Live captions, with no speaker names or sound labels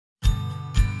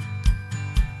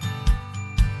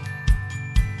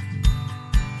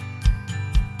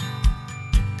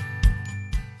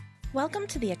Welcome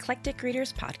to the Eclectic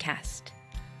Readers Podcast.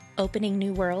 Opening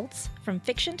new worlds, from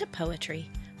fiction to poetry.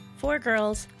 4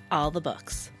 girls, all the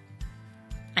books.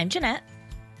 I'm Jeanette.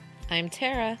 I'm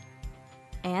Tara.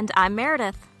 And I'm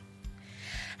Meredith.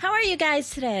 How are you guys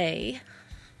today?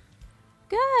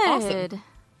 Good. Awesome.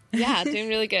 Yeah, doing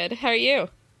really good. How are you?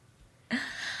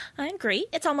 I'm great.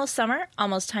 It's almost summer.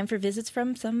 Almost time for visits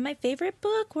from some of my favorite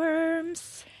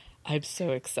bookworms. I'm so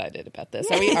excited about this.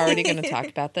 Are we already going to talk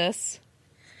about this?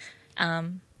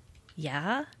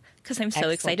 Yeah, because I'm so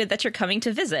Excellent. excited that you're coming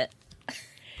to visit.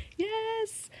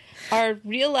 Yes. Our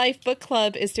real life book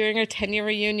club is doing our 10-year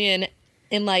reunion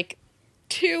in like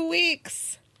 2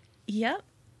 weeks. Yep.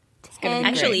 It's going to be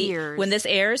Actually, years. when this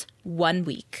airs, 1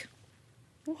 week.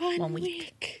 great. 1 week.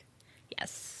 week.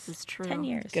 Yes. This is true. 10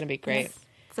 years. It's going to be great.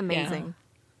 It's amazing.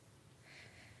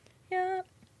 Yeah.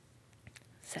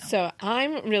 So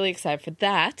I'm really excited for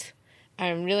that.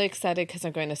 I'm really excited because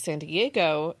I'm going to San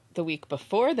Diego the week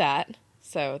before that.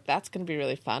 So that's going to be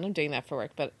really fun. I'm doing that for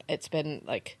work, but it's been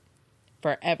like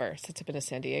forever since I've been to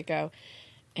San Diego.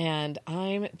 And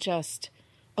I'm just...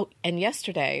 Oh, and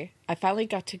yesterday I finally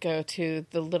got to go to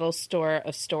the Little Store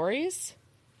of Stories,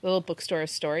 the Little Bookstore of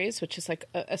Stories, which is like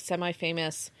a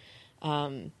semi-famous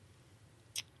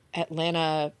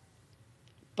Atlanta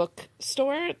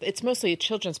bookstore. It's mostly a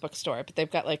children's bookstore, but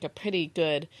they've got like a pretty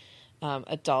good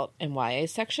adult and YA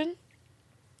section.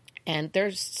 And they're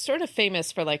sort of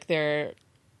famous for like their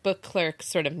book clerk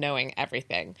sort of knowing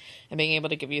everything and being able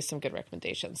to give you some good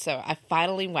recommendations. So I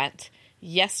finally went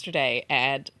yesterday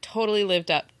and totally lived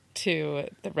up to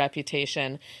the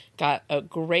reputation. Got a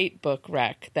great book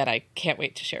rec that I can't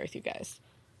wait to share with you guys.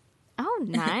 Oh,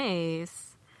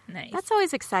 nice. Nice. That's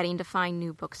always exciting to find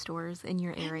new bookstores in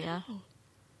your area. So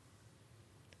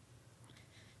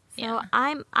Yeah.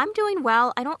 I'm doing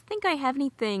well. I don't think I have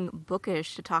anything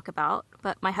bookish to talk about,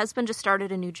 but my husband just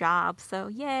started a new job, so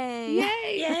yay.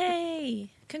 Yay! Yay!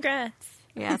 Congrats.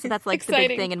 Yeah, so that's like the big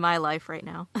Exciting. thing in my life right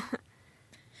now.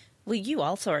 Well, you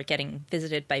also are getting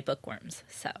visited by bookworms,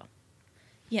 so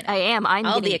you know. I am. I'm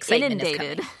all the getting excitement is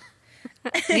inundated.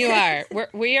 coming. You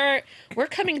are. We're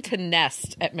coming to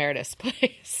nest at Meredith's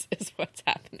place is what's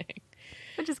happening.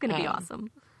 Which is going to be awesome.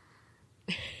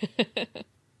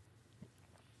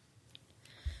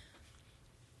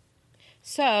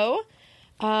 So,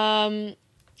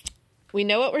 we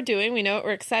know what we're doing. We know what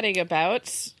we're excited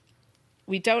about.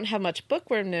 We don't have much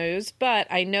bookworm news, but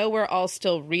I know we're all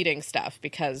still reading stuff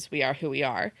because we are who we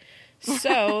are.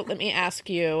 So let me ask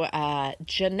you,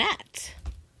 Jeanette,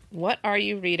 what are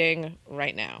you reading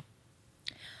right now?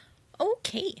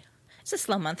 Okay. It's a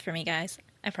slow month for me, guys.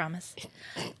 I promise.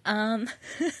 Right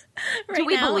Do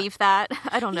we now- believe that?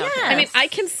 I don't know. Yeah. I mean, I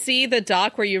can see the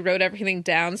doc where you wrote everything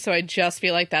down, so I just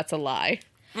feel like that's a lie.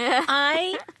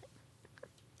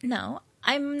 No,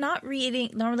 I'm not reading.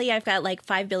 Normally I've got like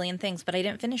 5 billion things, but I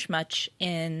didn't finish much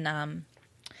in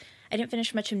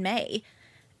May.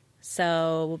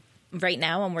 So right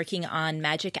now I'm working on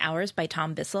Magic Hours by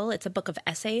Tom Bissell. It's a book of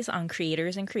essays on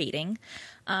creators and creating.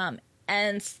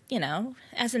 And, you know,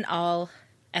 as in all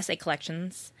essay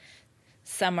collections,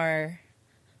 some are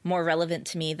more relevant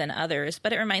to me than others,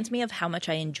 but it reminds me of how much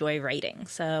I enjoy writing.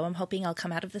 So I'm hoping I'll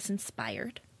come out of this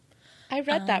inspired. I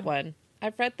read that one.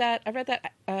 I read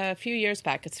that a few years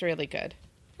back. It's really good.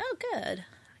 Oh, good.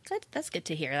 Good. That's good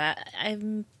to hear. That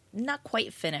I'm not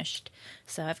quite finished,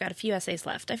 so I've got a few essays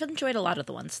left. I've enjoyed a lot of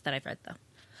the ones that I've read, though.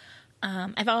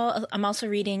 I'm also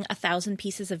reading 1,000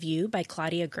 Pieces of You by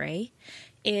Claudia Gray.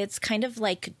 It's kind of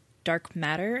like Dark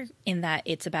Matter in that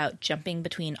it's about jumping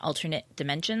between alternate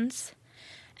dimensions.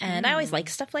 And I always like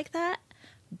stuff like that,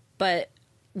 but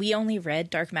we only read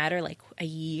Dark Matter like a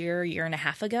year and a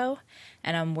half ago,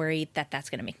 and I'm worried that that's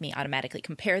going to make me automatically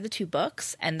compare the two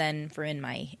books and then ruin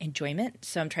my enjoyment.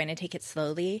 So I'm trying to take it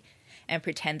slowly and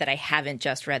pretend that I haven't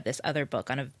just read this other book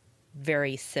on a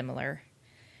very similar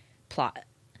plot.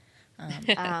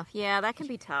 Yeah, that can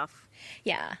be tough.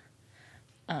 Yeah.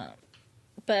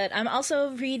 But I'm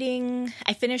also reading,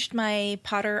 I finished my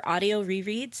Potter audio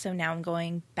reread, so now I'm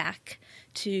going back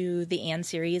to the Anne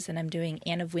series, and I'm doing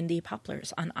Anne of Windy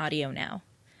Poplars on audio now.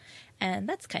 And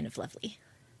that's kind of lovely.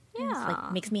 And it's, Yeah.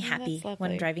 like, makes me happy that's when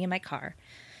lovely. I'm driving in my car.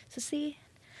 So see,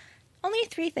 only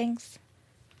 3 things.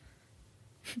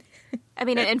 I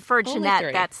mean, and for Only Jeanette,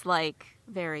 3. that's like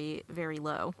very, very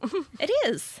low. It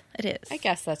is. It is. I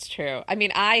guess that's true. I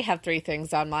mean, I have 3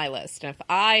 things on my list, and if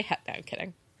I had... No, I'm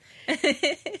kidding.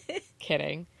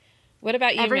 Kidding. What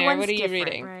about you, Mary? Everyone's What are you different,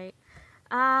 reading?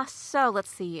 right? So let's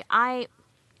see.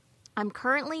 I'm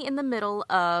currently in the middle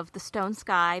of The Stone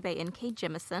Sky by N.K.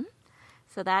 Jemisin.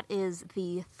 So that is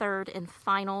the 3rd and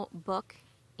final book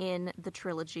in the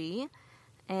trilogy.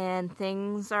 and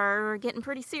things are getting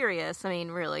pretty serious. I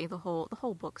mean, really, the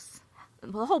whole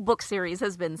book series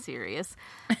has been serious.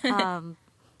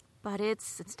 But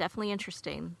it's definitely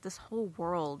interesting. This whole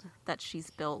world that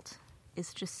she's built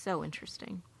is just so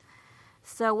interesting.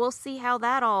 So we'll see how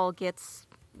that all gets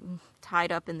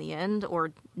tied up in the end,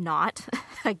 or not,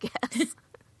 I guess.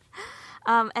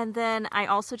 And then I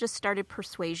also just started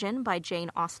Persuasion by Jane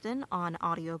Austen on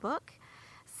audiobook.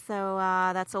 So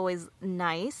that's always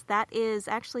nice. That is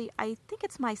actually, I think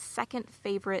it's my second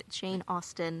favorite Jane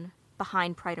Austen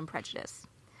behind Pride and Prejudice.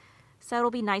 So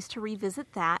it'll be nice to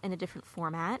revisit that in a different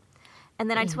format. And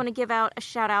then I just want to give out a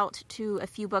shout out to a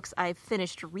few books I've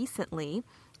finished recently.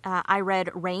 I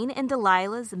read Rain and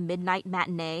Delilah's Midnight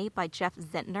Matinee by Jeff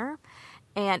Zentner.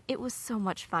 And it was so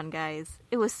much fun, guys.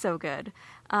 It was so good.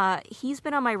 He's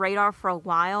been on my radar for a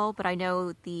while, but I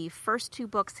know the first two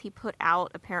books he put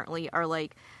out apparently are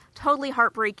like totally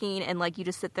heartbreaking, and like you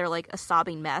just sit there like a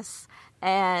sobbing mess.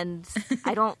 And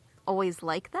I don't always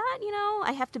like that, you know?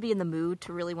 I have to be in the mood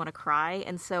to really want to cry.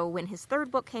 And so when his third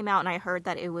book came out and I heard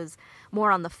that it was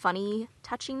more on the funny,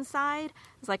 touching side,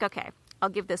 I was like, okay, I'll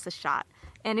give this a shot.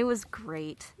 And it was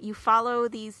great. You follow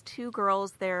these two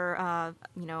girls. They're,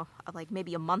 like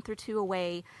maybe a month or two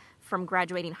away from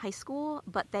graduating high school,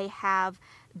 but they have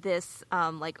this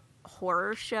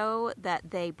horror show that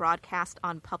they broadcast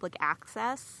on public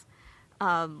access,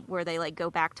 where they like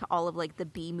go back to all of like the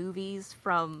B movies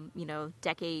from,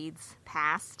 decades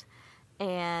past.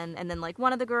 And then like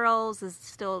one of the girls is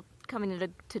still coming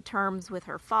to terms with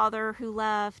her father who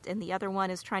left, and the other one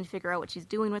is trying to figure out what she's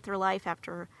doing with her life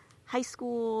after high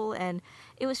school. And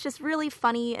it was just really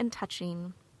funny and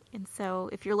touching. And so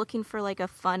if you're looking for like a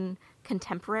fun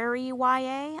contemporary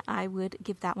YA, I would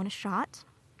give that one a shot.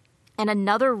 And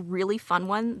another really fun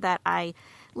one that I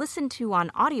listened to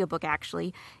on audiobook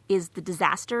actually is The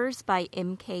Disasters by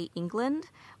M.K. England,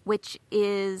 which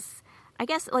is, I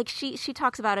guess, like she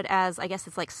talks about it as, I guess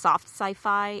it's like soft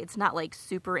sci-fi. It's not like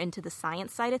super into the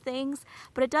science side of things,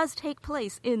 but it does take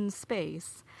place in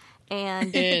space.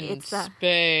 And it's space.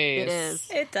 It is.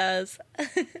 It does.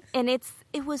 And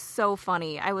it was so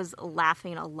funny. I was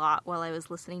laughing a lot while I was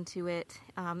listening to it.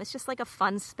 It's just like a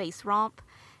fun space romp,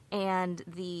 and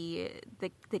the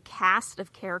cast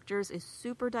of characters is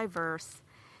super diverse.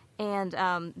 And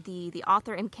the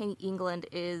author M.K. England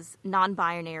is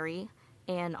non-binary,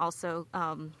 and also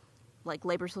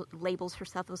labels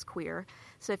herself as queer.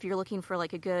 So if you're looking for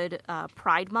like a good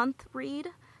Pride Month read,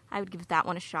 I would give that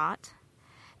one a shot.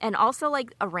 And also,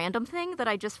 like, a random thing that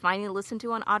I just finally listened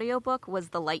to on audiobook was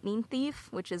The Lightning Thief,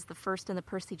 which is the first in the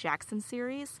Percy Jackson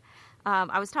series.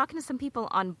 I was talking to some people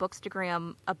on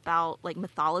Bookstagram about, like,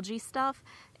 mythology stuff,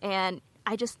 and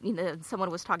I just, someone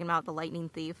was talking about The Lightning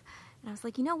Thief, and I was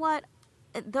like, you know what?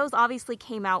 Those obviously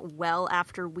came out well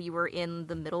after we were in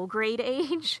the middle grade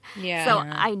age. Yeah. So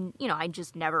I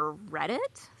just never read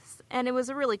it, and it was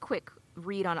a really quick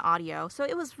read on audio. So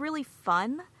it was really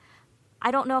fun. I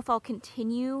don't know if I'll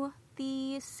continue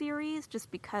the series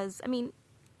just because,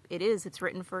 it's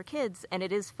written for kids and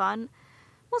it is fun.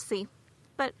 We'll see.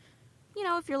 But,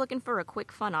 if you're looking for a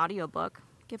quick, fun audiobook,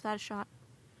 give that a shot.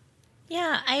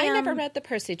 Yeah, I never read the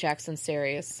Percy Jackson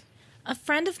series. A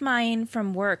friend of mine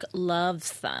from work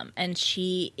loves them, and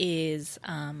she is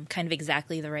kind of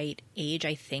exactly the right age,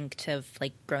 I think, to have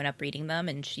like grown up reading them,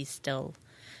 and she's still.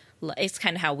 It's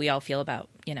kind of how we all feel about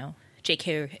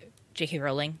J.K.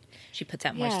 Rowling. She puts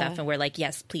out more stuff, and we're like,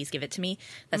 yes, please give it to me.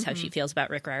 That's how she feels about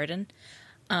Rick Riordan.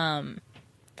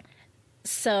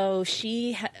 So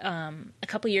she, a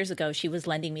couple years ago, she was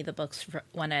lending me the books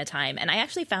one at a time, and I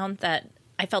actually found that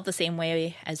I felt the same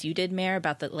way as you did, Mare,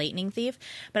 about The Lightning Thief.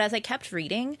 But as I kept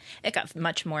reading, it got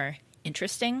much more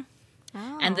interesting.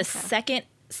 Oh, and the second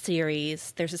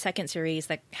series, there's a second series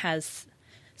that has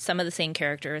some of the same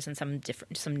characters and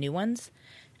some new ones.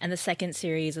 And the second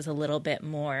series is a little bit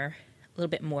more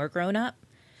grown up.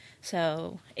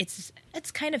 So it's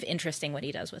kind of interesting what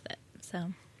he does with it.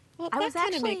 So, well, that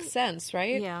kind of makes sense,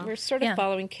 right? Yeah. We're sort of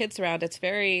following kids around. It's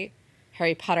very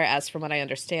Harry Potter-esque from what I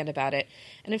understand about it.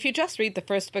 And if you just read the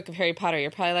first book of Harry Potter,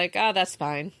 you're probably like, oh, that's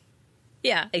fine.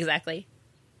 Yeah, exactly.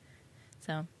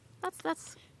 So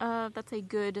that's a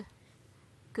good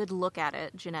look at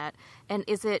it, Jeanette. And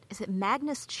is it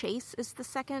Magnus Chase is the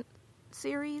second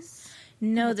series?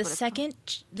 No, the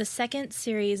second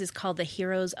series is called The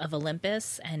Heroes of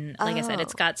Olympus, and like I said,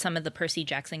 it's got some of the Percy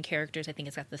Jackson characters. I think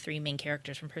it's got the three main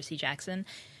characters from Percy Jackson,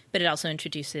 but it also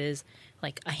introduces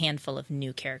like a handful of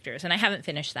new characters. And I haven't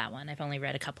finished that one. I've only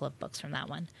read a couple of books from that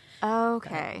one.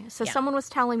 Okay. So someone was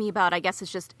telling me about, I guess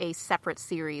it's just a separate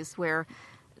series where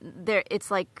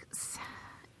it's like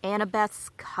Annabeth's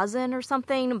cousin or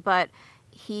something, but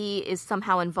he is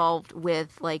somehow involved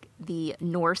with like the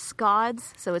Norse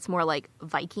gods, so it's more like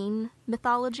Viking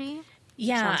mythology.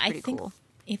 Yeah, Sounds pretty cool.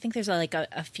 I think there's like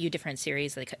a few different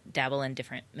series that dabble in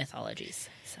different mythologies.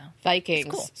 So Vikings,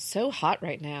 it's cool. so hot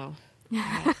right now.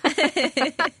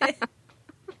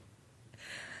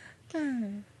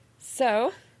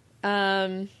 So,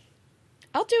 I'll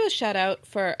do a shout out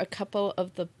for a couple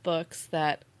of the books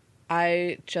that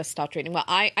I just stopped reading. Well,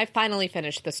 I finally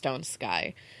finished The Stone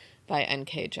Sky by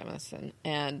N.K. Jemisin,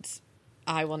 and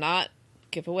I will not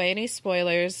give away any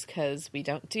spoilers because we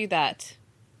don't do that.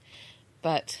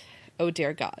 But, oh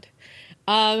dear God.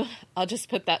 I'll just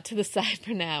put that to the side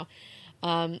for now.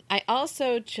 I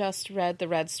also just read The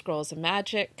Red Scrolls of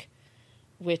Magic,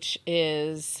 which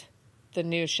is the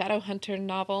new Shadowhunter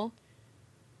novel,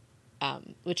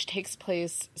 which takes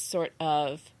place sort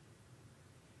of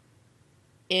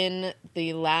in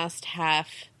the last half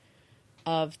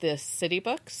of the City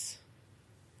books,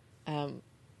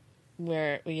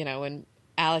 where, you know, when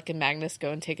Alec and Magnus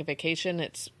go and take a vacation,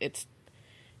 it's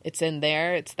in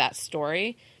there. It's that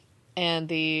story. And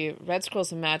the Red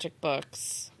Scrolls of Magic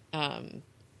books, the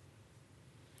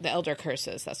Elder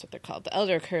Curses, that's what they're called. The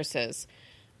Elder Curses,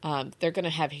 they're going to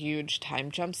have huge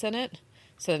time jumps in it.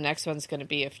 So the next one's going to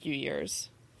be a few years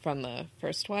from the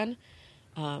first one.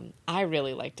 I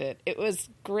really liked it. It was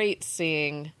great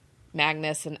seeing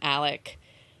Magnus and Alec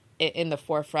in the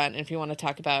forefront. And if you want to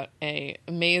talk about an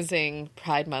amazing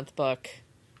Pride Month book,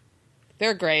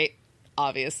 they're great,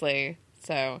 obviously.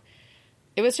 So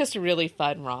it was just a really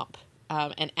fun romp,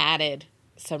 and added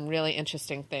some really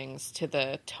interesting things to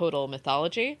the total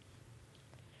mythology.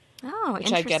 Oh, which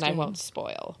interesting. again I won't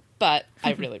spoil, but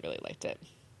I really, really liked it.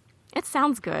 It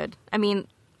sounds good. I mean,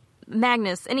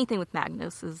 Magnus, anything with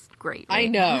Magnus is great. Right? I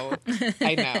know.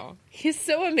 I know. He's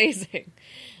so amazing.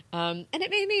 And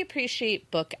it made me appreciate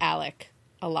book Alec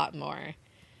a lot more.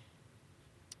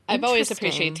 I've always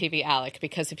appreciated TV Alec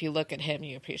because if you look at him,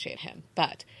 you appreciate him.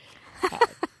 But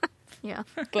yeah,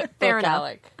 book Fair enough.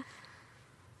 Alec,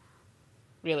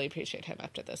 really appreciate him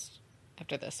after this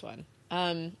one.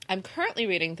 I'm currently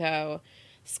reading, though,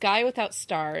 Sky Without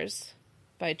Stars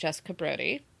by Jessica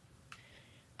Brody,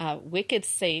 Wicked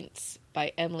Saints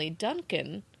by Emily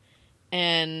Duncan,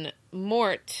 and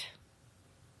Mort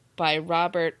by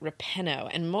Robert Rapino.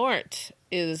 And Mort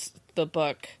is the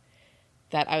book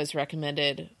that I was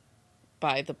recommended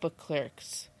by the book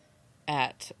clerks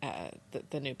at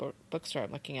the new bookstore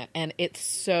I'm looking at. And it's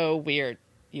so weird,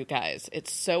 you guys.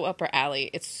 It's so upper alley.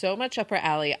 It's so much upper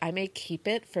alley. I may keep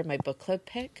it for my book club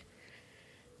pick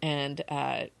and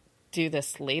do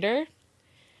this later.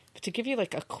 But to give you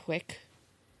like a quick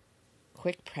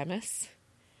premise,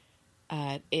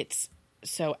 it's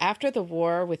so after the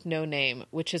war with No Name,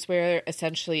 which is where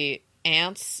essentially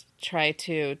ants try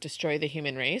to destroy the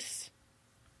human race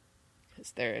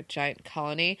because they're a giant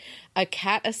colony, a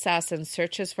cat assassin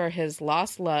searches for his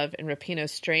lost love in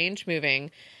Rapino's strange, moving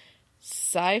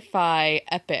sci-fi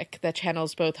epic that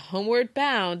channels both Homeward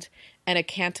Bound and A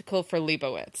Canticle for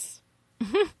Leibowitz.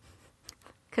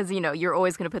 Because, you know, you're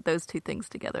always going to put those two things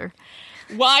together.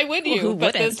 Why would you? Who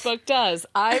But wouldn't? this book does.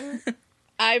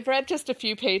 I've read just a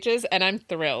few pages and I'm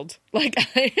thrilled. Like,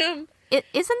 I am.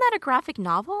 Isn't that a graphic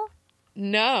novel?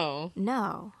 No.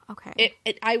 No. Okay.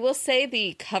 I will say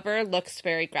the cover looks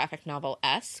very graphic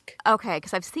novel-esque. Okay,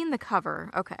 because I've seen the cover.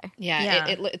 Okay. Yeah.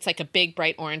 It's like a big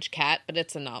bright orange cat, but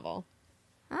it's a novel.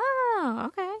 Oh,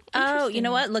 okay. Oh, you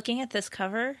know what? Looking at this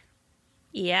cover,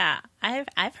 yeah,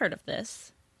 I've heard of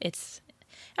this. It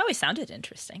always sounded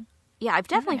interesting. Yeah, I've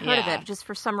definitely heard Yeah. of it. Just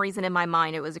for some reason in my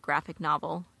mind, it was a graphic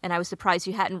novel. And I was surprised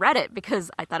you hadn't read it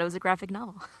because I thought it was a graphic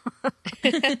novel.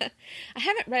 I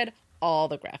haven't read all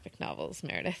the graphic novels,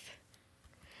 Meredith.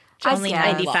 Only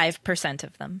guess. 95%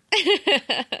 of them.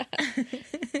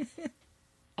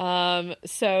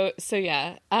 So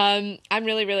yeah. I'm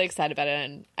really, really excited about it,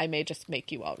 and I may just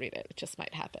make you all read it. It just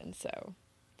might happen. So,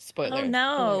 spoiler. Oh,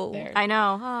 no. alert there. I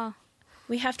know. Oh.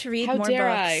 We have to read How more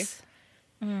dare books.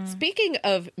 Speaking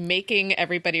of making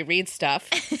everybody read stuff,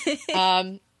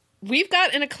 we've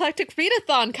got an eclectic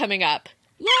readathon coming up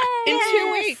Yay! in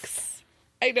 2 weeks.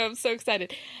 I know, I'm so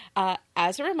excited.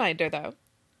 As a reminder, though,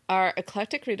 our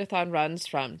eclectic readathon runs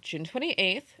from June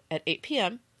 28th at 8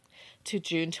 p.m. to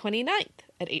June 29th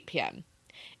at 8 p.m.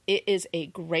 It is a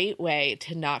great way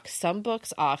to knock some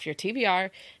books off your TBR,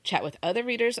 chat with other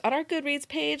readers on our Goodreads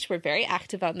page. We're very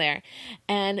active on there.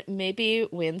 And maybe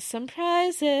win some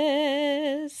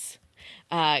prizes.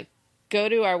 Go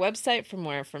to our website for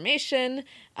more information.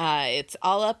 It's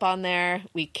all up on there.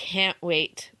 We can't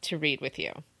wait to read with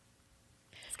you.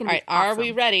 It's All gonna right, be awesome. are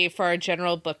we ready for our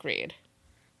general book read?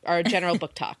 Our general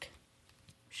book talk?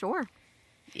 Sure.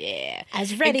 Yeah.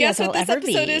 As ready and guess as what I'll this ever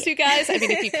episode be. is, you guys? I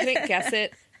mean, if you couldn't guess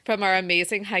it from our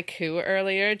amazing haiku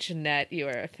earlier, Jeanette, you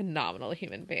are a phenomenal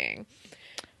human being.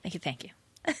 Thank you, thank you.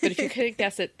 But if you couldn't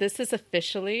guess it, this is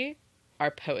officially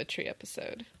our poetry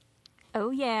episode. Oh,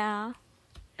 yeah.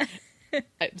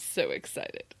 I'm so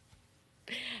excited.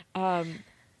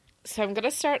 So I'm going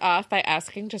to start off by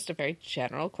asking just a very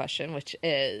general question, which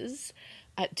is,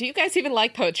 do you guys even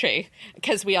like poetry?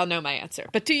 Because we all know my answer.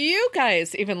 But do you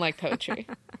guys even like poetry?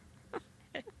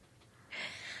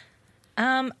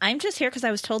 I'm just here because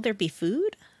I was told there'd be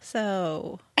food.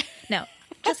 So, no,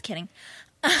 just kidding.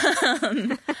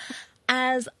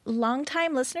 As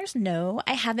longtime listeners know,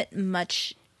 I haven't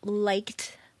much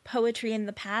liked poetry in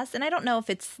the past. And I don't know if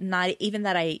it's not even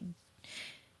that I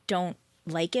don't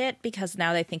like it, because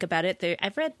now that I think about it,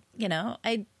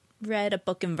 I read a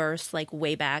book in verse like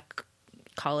way back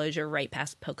college or right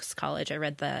past post college. I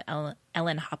read the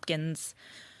Ellen Hopkins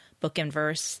book in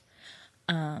verse.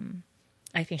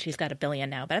 I think she's got a billion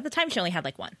now, but at the time she only had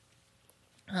like one.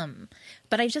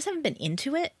 But I just haven't been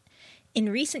into it. In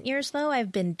recent years, though,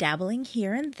 I've been dabbling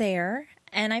here and there,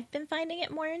 and I've been finding it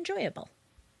more enjoyable.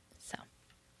 So,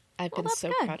 I've been that's so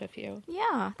good. proud of you.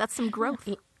 Yeah, that's some growth.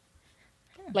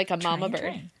 Like a mama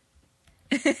bird.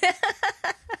 Trying.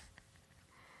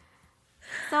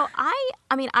 So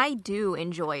I mean, I do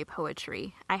enjoy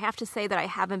poetry. I have to say that I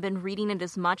haven't been reading it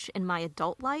as much in my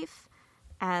adult life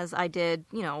as I did,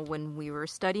 when we were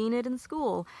studying it in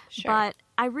school. Sure. But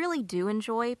I really do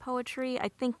enjoy poetry. I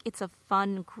think it's a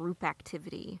fun group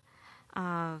activity.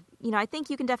 I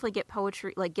think you can definitely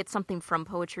get something from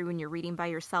poetry when you're reading by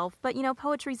yourself. But,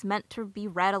 poetry's meant to be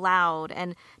read aloud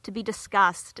and to be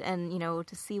discussed and,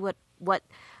 to see what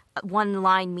one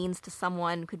line means to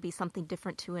someone could be something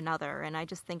different to another. And I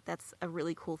just think that's a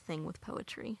really cool thing with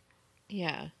poetry.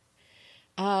 Yeah.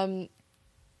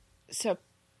 So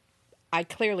I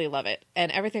clearly love it.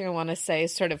 And everything I want to say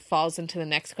sort of falls into the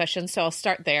next question. So I'll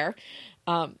start there.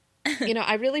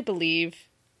 I really believe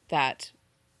that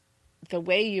the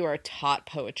way you are taught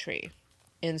poetry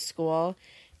in school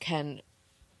can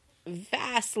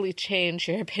vastly change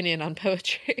your opinion on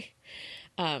poetry.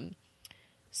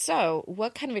 So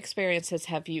what kind of experiences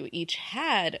have you each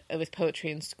had with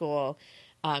poetry in school,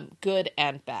 good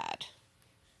and bad?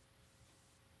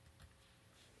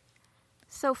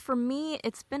 So for me,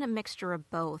 it's been a mixture of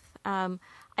both. I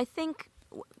think,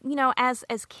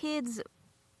 as kids,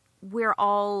 we're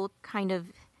all kind of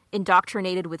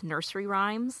indoctrinated with nursery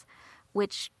rhymes,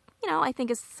 which, I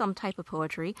think is some type of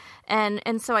poetry.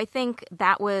 And so I think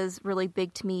that was really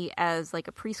big to me as like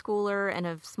a preschooler and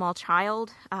a small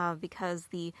child, because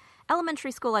the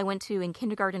elementary school I went to in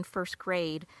kindergarten, first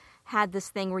grade, had this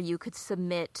thing where you could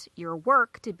submit your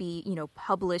work to be,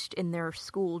 published in their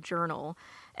school journal.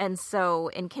 And so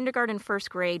in kindergarten, first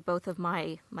grade, both of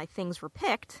my things were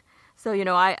picked. So,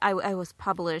 I was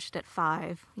published at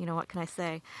 5. What can I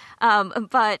say?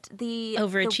 But the...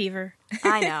 Overachiever.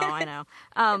 I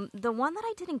know. The one that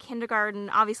I did in kindergarten,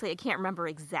 obviously I can't remember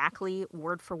exactly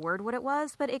word for word what it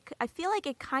was, but I feel like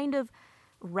it kind of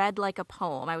read like a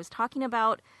poem. I was talking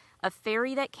about a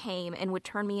fairy that came and would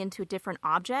turn me into a different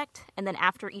object. And then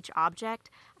after each object,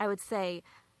 I would say,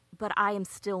 but I am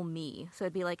still me. So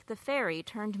it'd be like, the fairy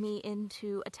turned me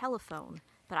into a telephone,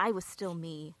 but I was still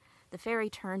me. The fairy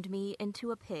turned me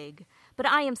into a pig, but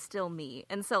I am still me.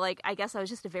 And so, I guess I was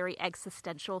just a very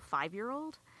existential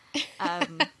 5-year-old.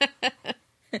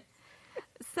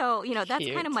 So, that's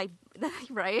Cute. kind of my,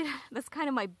 right? That's kind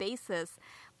of my basis.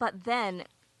 But then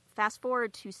fast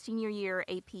forward to senior year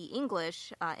AP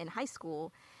English in high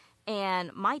school,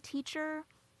 and my teacher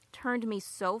turned me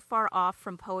so far off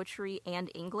from poetry and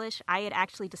English, I had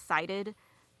actually decided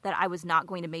that I was not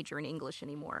going to major in English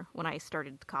anymore when I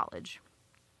started college,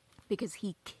 because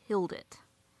he killed it.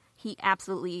 He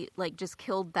absolutely, just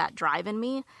killed that drive in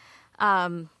me.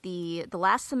 The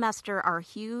last semester, our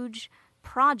huge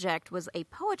project was a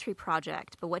poetry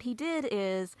project, but what he did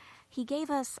is he gave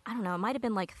us, I don't know, it might have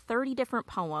been 30 different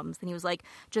poems, and he was like,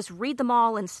 just read them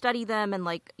all and study them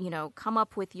and come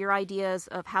up with your ideas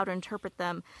of how to interpret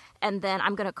them, and then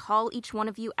I'm going to call each one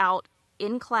of you out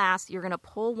in class. You're going to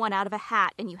pull one out of a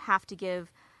hat and you have to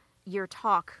give your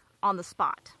talk on the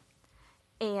spot.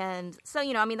 And so,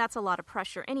 that's a lot of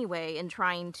pressure anyway in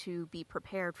trying to be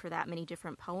prepared for that many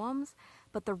different poems.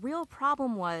 But the real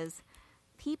problem was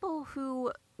people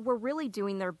who were really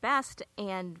doing their best,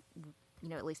 and,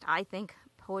 at least I think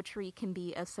poetry can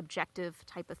be a subjective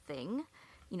type of thing.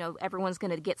 Everyone's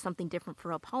going to get something different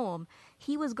for a poem.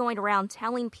 He was going around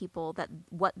telling people that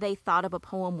what they thought of a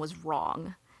poem was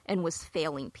wrong and was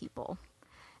failing people.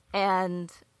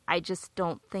 And I just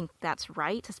don't think that's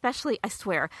right. Especially, I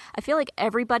swear, I feel like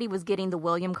everybody was getting the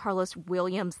William Carlos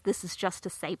Williams "This Is Just to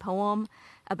Say" poem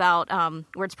about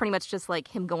where it's pretty much just like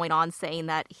him going on saying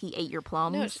that he ate your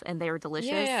plums and they were delicious.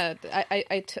 Yeah.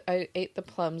 I ate the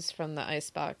plums from the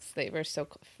icebox. They were so,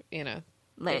 you know,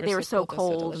 they were so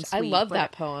cold and sweet. I love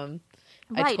that poem.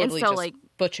 Right, I totally and so just like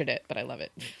butchered it, but I love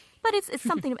it. But it's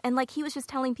something, and like he was just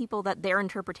telling people that their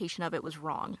interpretation of it was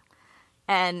wrong,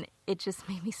 and it just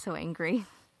made me so angry.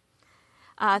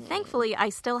 Thankfully, I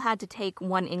still had to take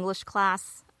one English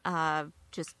class,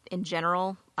 just in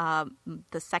general,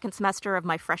 the second semester of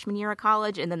my freshman year at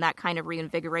college, and then that kind of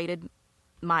reinvigorated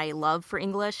my love for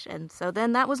English, and so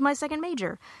then that was my second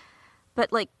major.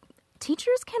 But like,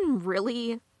 teachers can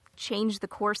really change the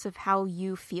course of how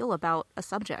you feel about a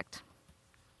subject.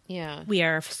 Yeah. We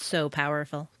are so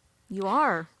powerful. You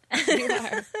are. You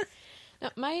are. Now,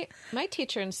 my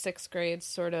teacher in sixth grade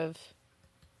sort of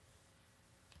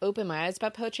opened my eyes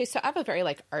about poetry. So I have a very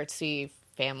like artsy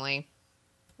family.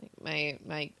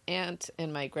 My aunt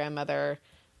and my grandmother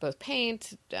both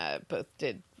paint, both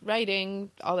did writing,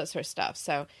 all that sort of stuff.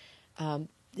 So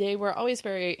they were always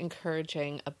very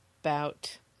encouraging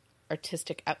about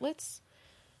artistic outlets.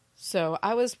 So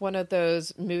I was one of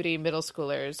those moody middle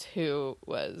schoolers who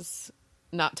was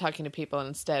not talking to people and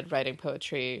instead writing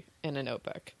poetry in a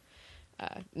notebook.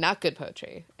 Not good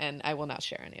poetry, and I will not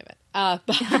share any of it.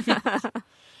 But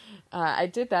I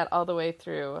did that all the way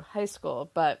through high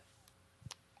school. But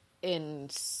in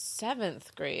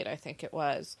seventh grade, I think it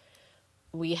was,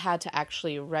 we had to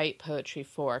actually write poetry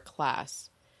for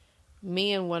class.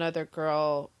 Me and one other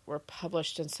girl were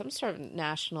published in some sort of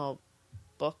national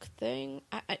book thing.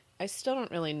 I still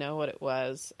don't really know what it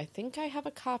was. I think I have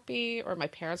a copy, or my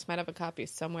parents might have a copy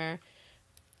somewhere.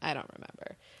 I don't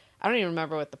remember. I don't even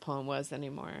remember what the poem was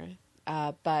anymore.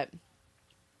 But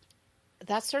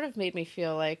that sort of made me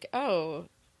feel like, oh,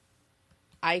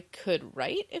 I could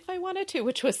write if I wanted to,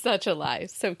 which was such a lie.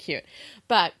 So cute.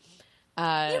 But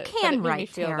you can write,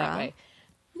 feel that way.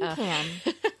 You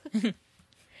can.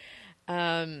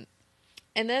 And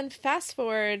then fast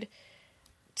forward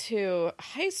to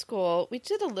high school, we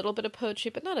did a little bit of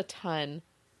poetry, but not a ton.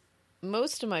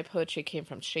 Most of my poetry came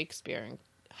from Shakespeare in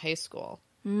high school.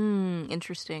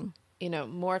 Interesting. You know,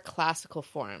 more classical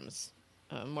forms,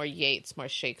 more Yeats, more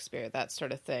Shakespeare, that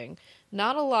sort of thing.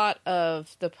 Not a lot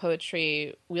of the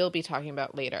poetry we'll be talking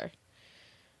about later.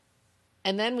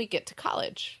 And then we get to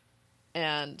college.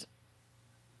 And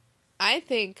I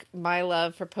think my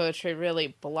love for poetry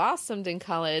really blossomed in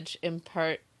college, in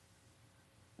part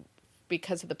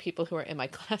because of the people who are in my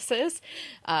classes.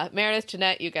 Meredith,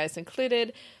 Jeanette, you guys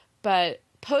included. But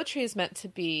poetry is meant to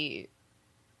be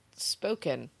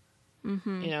spoken.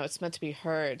 Mm-hmm. You know, it's meant to be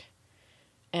heard.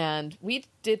 And we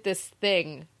did this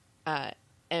thing,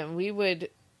 and we would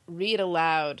read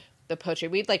aloud the poetry.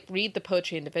 We'd like read the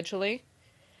poetry individually,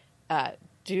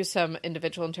 do some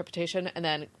individual interpretation, and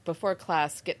then before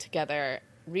class get together,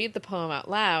 read the poem out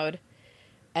loud,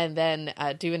 and then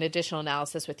do an additional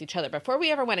analysis with each other before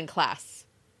we ever went in class.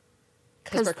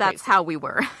 Because that's how we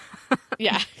were.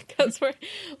 Yeah, because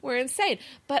we're insane.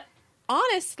 But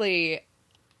honestly,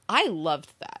 I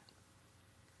loved that.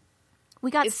 We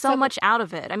got so much out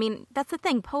of it. I mean, that's the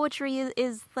thing. Poetry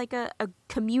is like a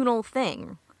communal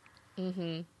thing.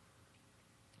 Mm-hmm.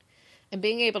 And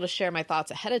being able to share my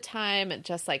thoughts ahead of time and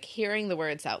just like hearing the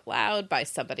words out loud by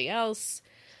somebody else.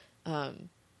 Yeah,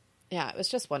 it was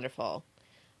just wonderful.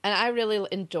 And I really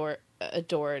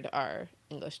adored our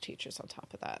English teachers on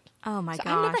top of that. Oh my gosh.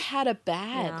 I've never had a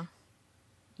bad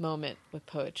moment with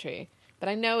poetry, but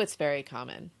I know it's very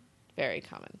common. Very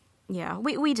common. Yeah,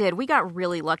 we did. We got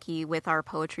really lucky with our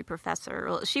poetry professor.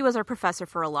 Well, she was our professor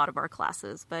for a lot of our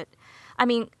classes, but I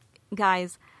mean,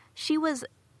 guys, she was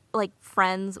like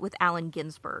friends with Allen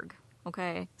Ginsberg.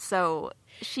 Okay, so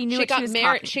she knew what she was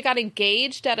talking. She got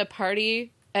engaged at a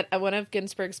party at one of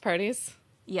Ginsberg's parties.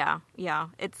 Yeah.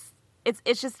 It's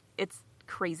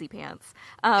crazy pants.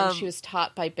 And she was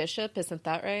taught by Bishop, isn't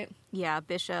that right? Yeah,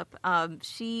 Bishop.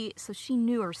 She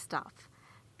knew her stuff,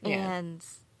 and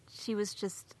she was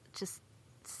just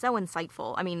so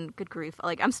insightful. I mean, good grief.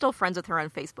 Like, I'm still friends with her on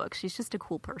Facebook. She's just a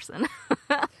cool person.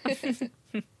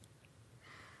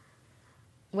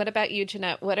 What about you,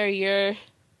 Jeanette? What are your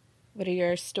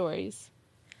stories?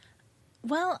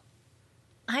 Well,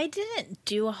 I didn't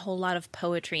do a whole lot of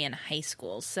poetry in high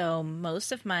school, so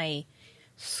most of my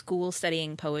school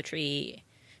studying poetry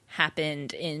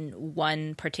happened in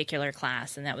one particular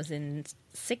class, and that was in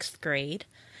sixth grade.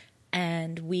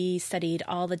 And we studied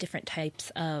all the different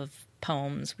types of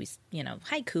poems,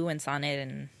 haiku and sonnet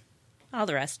and all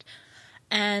the rest.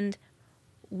 And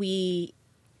we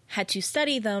had to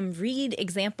study them, read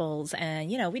examples, and,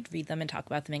 we'd read them and talk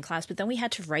about them in class, but then we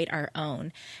had to write our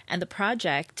own. And the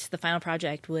final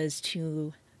project was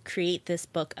to create this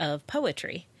book of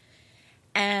poetry.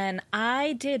 And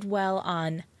I did well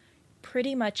on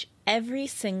pretty much every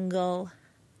single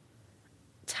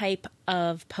type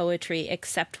of poetry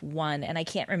except one, and I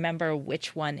can't remember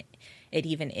which one it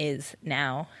even is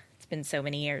now. It's been so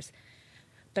many years.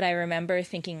 But I remember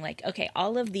thinking, like, okay,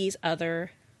 all of these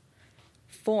other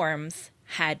forms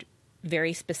had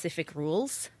very specific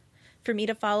rules for me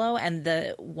to follow, and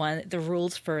the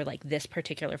rules for, like, this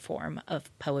particular form of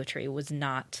poetry was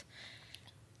not,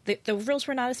 the rules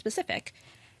were not as specific.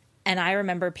 And I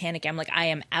remember panicking. I'm like, I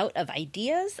am out of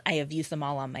ideas. I have used them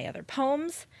all on my other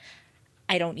poems.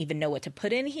 I don't even know what to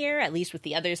put in here. At least with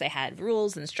the others, I had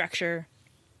rules and structure.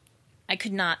 I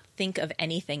could not think of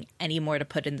anything anymore to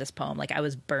put in this poem. Like, I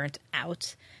was burnt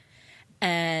out.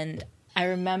 And I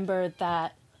remember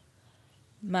that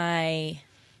my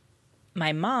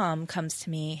mom comes to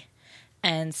me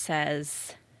and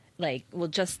says, like, well,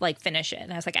 just, like, finish it.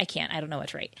 And I was like, I can't. I don't know what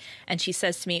to write. And she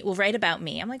says to me, well, write about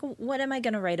me. I'm like, what am I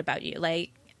going to write about you?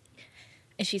 Like,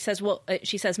 and she says,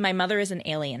 my mother is an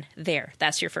alien. There,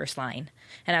 that's your first line.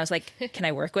 And I was like, can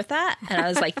I work with that? And I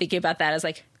was, like, thinking about that. I was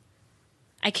like,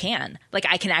 I can. Like,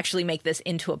 I can actually make this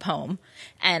into a poem.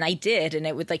 And I did. And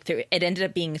it ended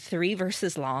up being 3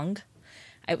 verses long.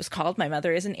 It was called My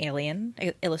Mother is an Alien,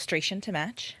 illustration to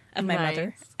match of my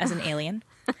mother as an alien.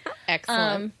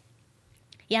 Excellent.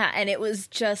 Yeah, and it was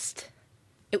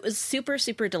super,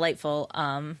 super delightful.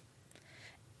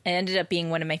 It ended up being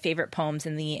one of my favorite poems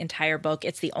in the entire book.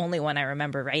 It's the only one I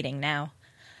remember writing now.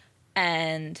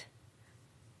 And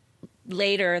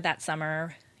later that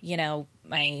summer,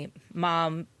 my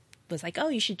mom was like, oh,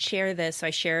 you should share this. So I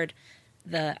shared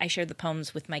the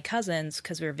poems with my cousins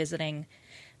because we were visiting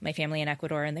my family in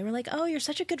Ecuador. And they were like, oh, you're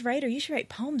such a good writer. You should write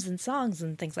poems and songs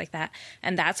and things like that.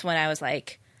 And that's when I was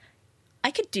like,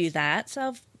 I could do that.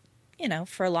 So,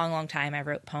 for a long, long time, I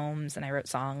wrote poems and I wrote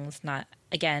songs. Not,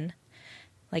 again,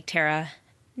 like Tara,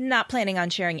 not planning on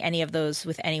sharing any of those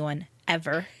with anyone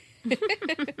ever.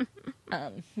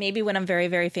 Maybe when I'm very,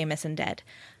 very famous and dead.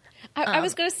 I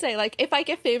was going to say, like, if I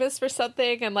get famous for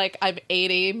something and, like, I'm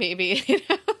 80, maybe,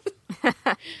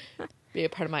 be a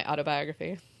part of my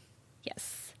autobiography.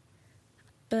 Yes.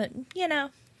 But,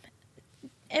 it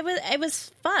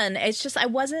was fun. It's just I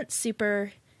wasn't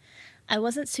super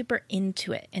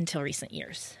into it until recent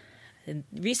years. In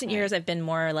recent years, I've been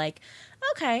more like,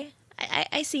 okay,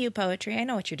 I see you, poetry. I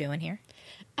know what you're doing here.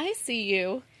 I see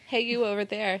you. Hey, you over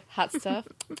there. Hot stuff.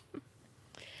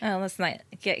 Oh, let's not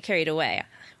get carried away.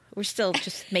 We're still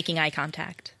just making eye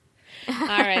contact. All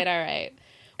right.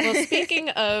 Well, speaking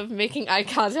of making eye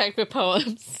contact with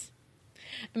poems,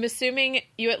 I'm assuming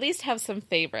you at least have some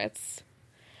favorites.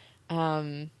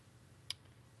 I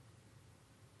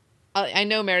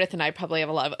know Meredith and I probably have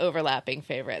a lot of overlapping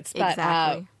favorites. But,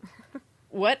 exactly.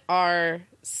 What are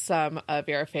some of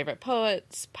your favorite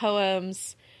poems?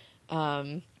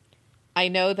 I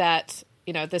know that,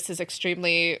 this is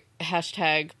extremely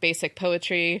 #basic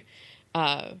poetry.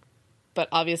 But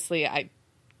obviously I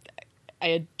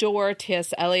adore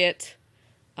T.S. Eliot,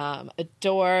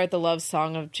 adore the love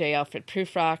song of J. Alfred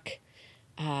Prufrock.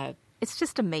 It's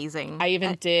just amazing. I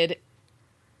even did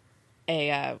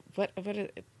what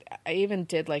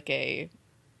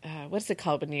is it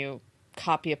called when you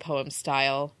copy a poem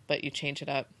style, but you change it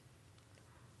up?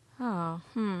 I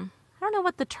don't know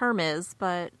what the term is,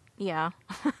 but yeah.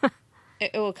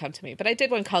 It will come to me. But I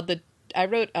did one called I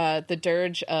wrote The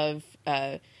Dirge of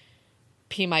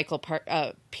P. Michael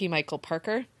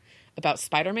Parker about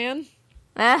Spider-Man.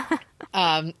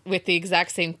 With the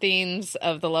exact same themes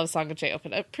of the love song of J.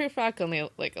 Alfred Prufrock, only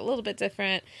like a little bit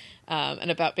different, and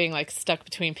about being like stuck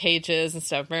between pages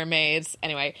instead of mermaids.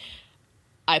 Anyway,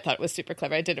 I thought it was super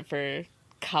clever. I did it for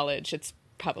college. It's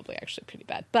probably actually pretty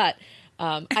bad, but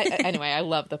anyway, I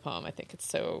love the poem. I think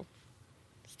it's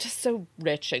just so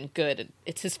rich and good. And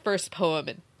it's his first poem,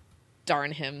 and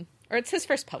darn him, or it's his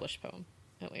first published poem,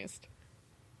 at least.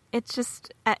 It's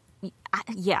just,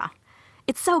 yeah.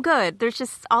 It's so good. There's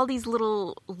just all these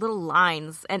little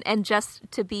lines. And just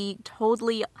to be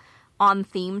totally on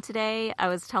theme today, I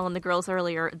was telling the girls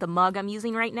earlier, the mug I'm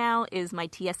using right now is my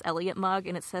T.S. Eliot mug,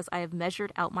 and it says, I have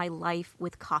measured out my life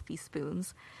with coffee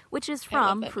spoons, which is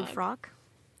from Prufrock.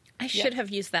 I should have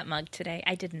used that mug today.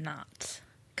 I did not.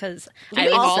 Because I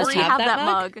also have that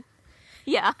mug.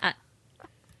 Yeah.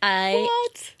 I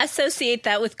associate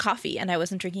that with coffee, and I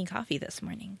wasn't drinking coffee this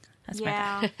morning. That's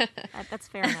my bad. That's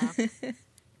fair enough. I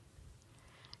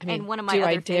mean, and one of my do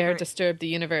other I dare disturb the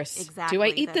universe? Exactly. Do I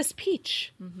eat this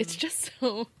peach? Mm-hmm. It's just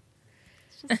so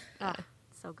Just,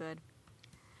 so good.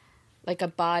 Like a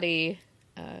body,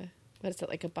 what is it?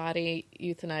 Like a body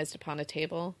euthanized upon a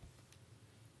table.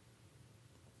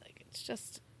 Like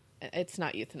it's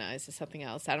not euthanized. It's something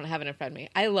else. I don't have it in front of me.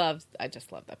 I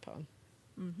just love that poem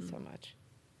so much.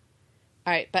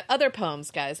 All right, but other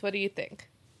poems, guys, what do you think?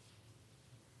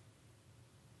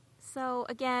 So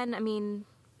again, I mean,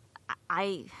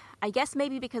 I guess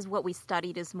maybe because what we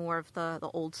studied is more of the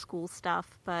old school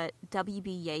stuff, but W.B.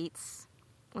 Yeats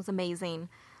was amazing.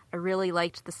 I really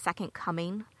liked The Second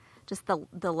Coming, just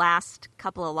the last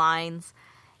couple of lines.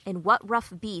 "And what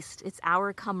rough beast, its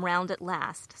hour come round at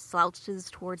last, slouches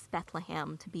towards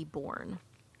Bethlehem to be born."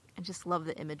 I just love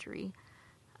the imagery.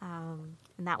 And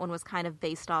that one was kind of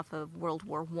based off of World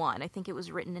War I. I think it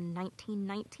was written in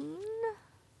 1919,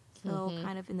 so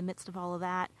kind of in the midst of all of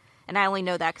that. And I only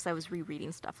know that because I was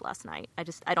rereading stuff last night.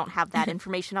 I don't have that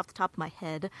information off the top of my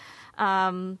head.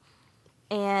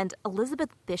 And Elizabeth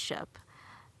Bishop,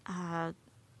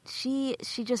 she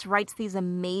just writes these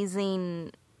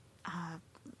amazing,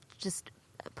 just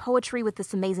poetry with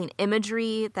this amazing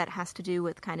imagery that has to do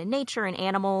with kind of nature and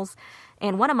animals.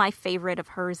 And one of my favorite of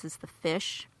hers is The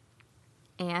Fish.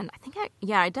 And I think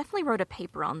I definitely wrote a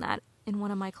paper on that in one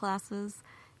of my classes.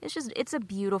 It's a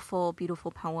beautiful,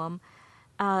 beautiful poem.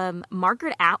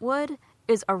 Margaret Atwood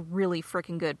is a really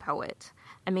freaking good poet.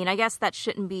 I mean, I guess that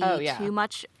shouldn't be too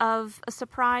much of a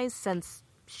surprise since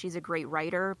she's a great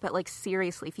writer. But, like,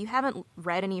 seriously, if you haven't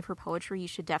read any of her poetry, you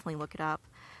should definitely look it up.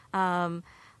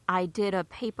 I did a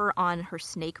paper on her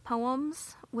snake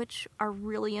poems, which are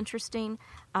really interesting.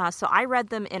 So I read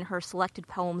them in her Selected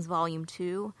Poems Volume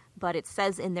 2, but it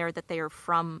says in there that they are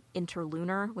from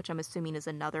Interlunar, which I'm assuming is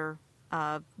another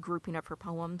grouping of her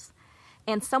poems.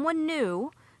 And someone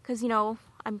new, because,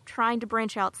 I'm trying to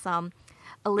branch out some,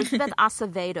 Elizabeth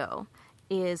Acevedo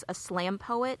is a slam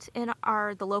poet in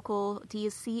the local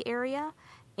DSC area.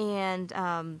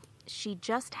 And she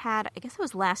just had, I guess it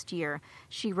was last year,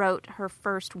 she wrote her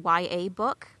first YA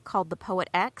book called The Poet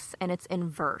X, and it's in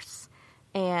verse.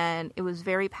 And it was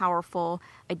very powerful.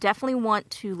 I definitely want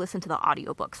to listen to the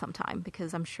audiobook sometime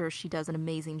because I'm sure she does an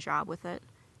amazing job with it.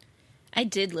 I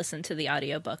did listen to the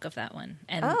audiobook of that one.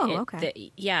 And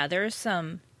okay. There are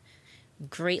some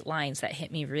great lines that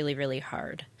hit me really, really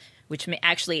hard, which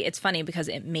actually, it's funny because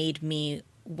it made me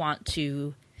want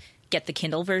to get the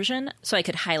Kindle version so I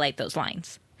could highlight those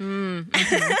lines.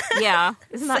 Mm-hmm. Yeah.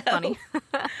 Isn't that funny?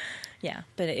 Yeah,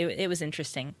 but it was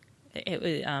interesting.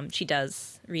 She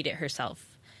does read it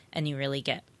herself, and you really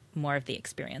get more of the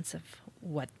experience of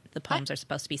what the poems are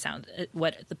supposed to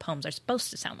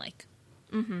sound like.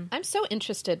 Mm-hmm. I'm so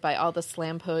interested by all the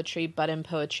slam poetry, button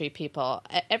poetry people.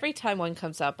 Every time one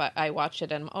comes up, I watch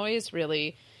it, and I'm always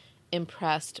really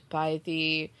impressed by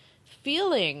the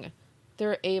feeling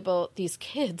these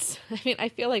kids. I mean, I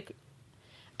feel like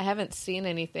I haven't seen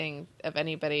anything of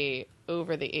anybody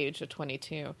over the age of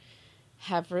 22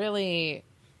 are really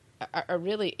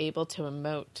able to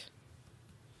emote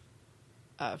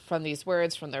from these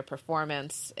words, from their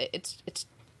performance. It's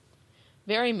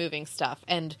very moving stuff,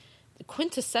 and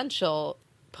quintessential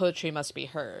poetry must be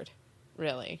heard,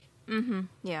 really. Mm-hmm.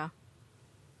 Yeah,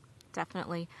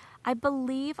 definitely. I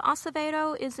believe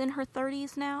Acevedo is in her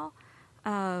 30s now,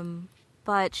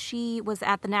 but she was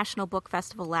at the National Book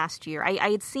Festival last year.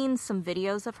 I had seen some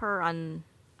videos of her on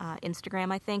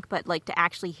Instagram, I think, but like to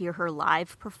actually hear her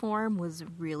live perform was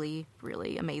really,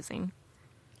 really amazing.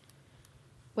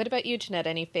 What about you, Jeanette?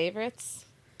 Any favorites?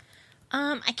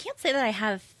 I can't say that I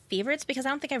have favorites because I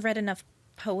don't think I've read enough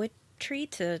poetry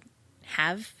to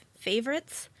have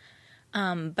favorites.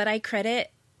 But I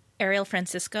credit Ariel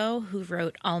Francisco, who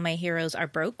wrote All My Heroes Are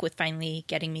Broke, with finally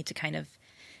getting me to kind of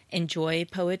enjoy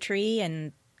poetry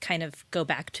and kind of go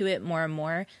back to it more and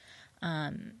more.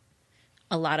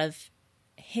 A lot of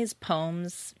his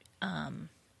poems,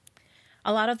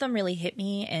 a lot of them really hit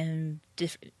me in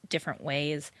different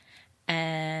ways.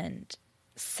 And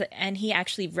he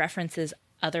actually references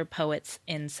other poets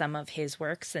in some of his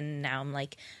works, and now I'm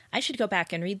like, I should go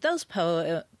back and read those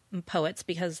poets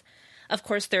because, of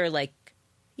course, they're like,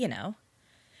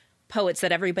 poets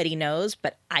that everybody knows,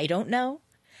 but I don't know.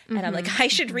 Mm-hmm. And I'm like, I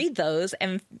should read those,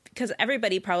 and because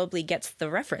everybody probably gets the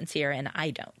reference here, and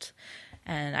I don't.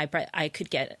 And I could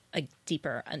get a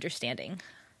deeper understanding.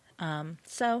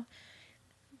 So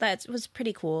that was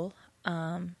pretty cool.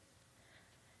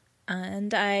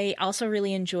 And I also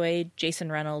really enjoyed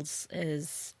Jason Reynolds'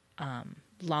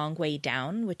 Long Way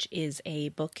Down, which is a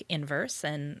book in verse.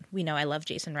 And we know I love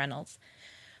Jason Reynolds.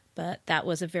 But that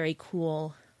was a very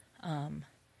cool...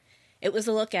 it was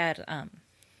a look at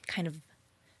kind of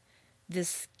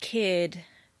this kid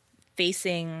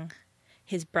facing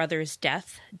his brother's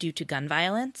death due to gun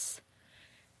violence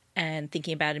and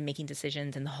thinking about and making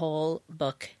decisions. And the whole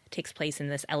book takes place in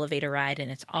this elevator ride,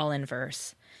 and it's all in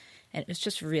verse. And it was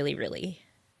just really, really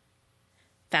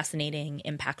fascinating,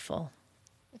 impactful.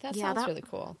 That sounds really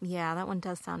cool. Yeah, that one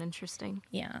does sound interesting.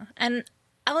 Yeah. And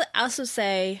I would also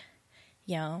say,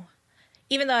 you know,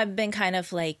 even though I've been kind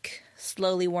of like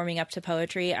slowly warming up to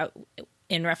poetry,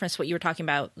 in reference to what you were talking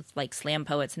about, like slam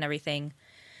poets and everything,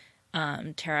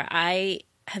 Tara, I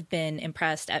have been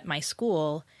impressed at my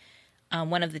school.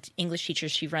 One of the English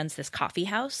teachers, she runs this coffee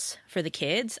house for the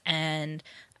kids, and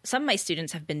some of my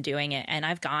students have been doing it, and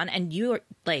I've gone, and you are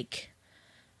like,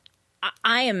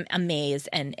 I am amazed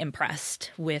and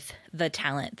impressed with the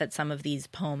talent that some of these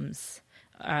poets,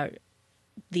 I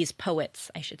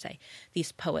should say,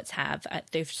 these poets have.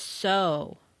 They're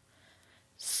so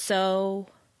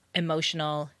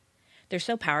emotional. They're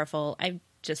so powerful. I'm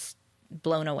just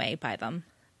blown away by them.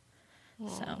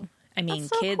 Aww. So, I mean, that's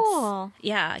so kids, cool.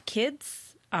 Yeah,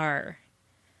 kids are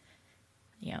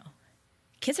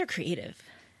creative.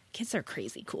 Kids are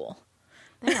crazy cool.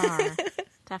 They are,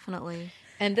 definitely.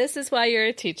 And this is why you're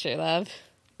a teacher, love.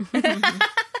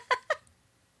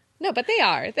 No, but they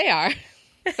are. They are.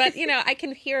 But, you know, I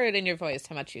can hear it in your voice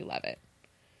how much you love it.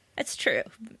 It's true.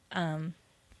 I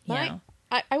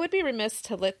would be remiss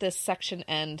to let this section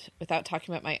end without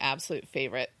talking about my absolute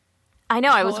favorite. I know.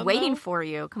 I was waiting for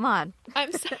you. Come on.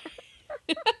 I'm sorry.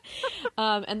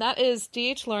 And that is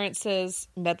D.H. Lawrence's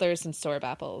Meddlers and Sorb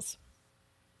Apples.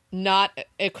 Not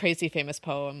a crazy famous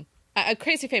poem. A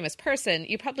crazy famous person.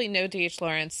 You probably know D.H.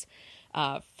 Lawrence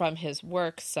from his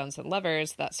work, Sons and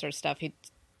Lovers, that sort of stuff. He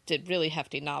did really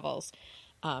hefty novels.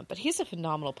 But he's a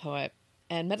phenomenal poet.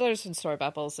 And Meddlers and Sorb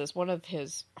Apples is one of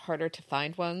his harder to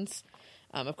find ones.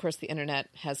 Of course, the internet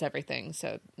has everything,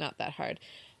 so not that hard.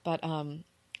 But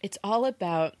it's all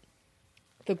about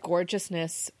the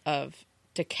gorgeousness of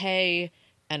decay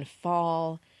and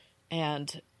fall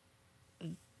and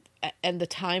the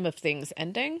time of things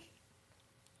ending.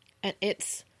 And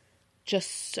it's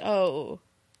just so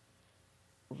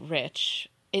rich.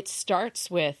 It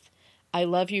starts with, I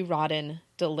love you, rotten,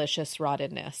 delicious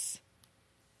rottenness.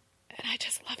 And I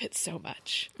just love it so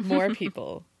much. More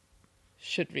people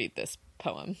should read this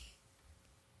poem.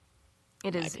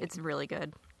 It is. It's really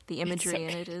good. The imagery in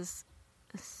it is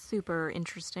super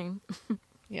interesting.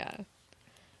 Yeah.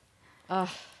 All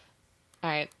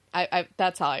right. I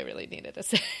that's all I really needed to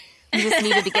say. You just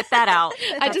needed to get that out.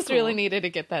 I just really needed to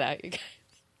get that out, you guys.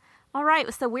 All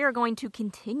right, so we are going to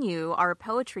continue our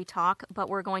poetry talk, but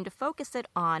we're going to focus it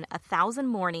on 1,000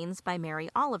 Mornings by Mary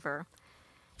Oliver.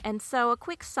 And so a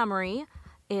quick summary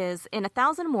is, in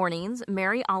 1,000 Mornings,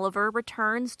 Mary Oliver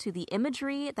returns to the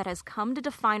imagery that has come to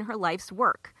define her life's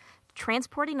work,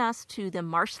 transporting us to the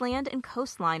marshland and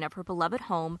coastline of her beloved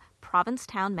home,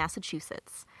 Provincetown,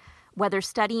 Massachusetts. Whether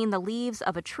studying the leaves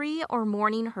of a tree or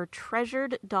mourning her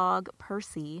treasured dog,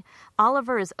 Percy,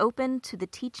 Oliver is open to the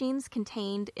teachings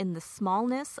contained in the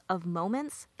smallness of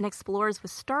moments and explores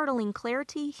with startling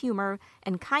clarity, humor,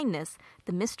 and kindness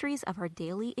the mysteries of our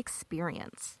daily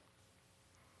experience.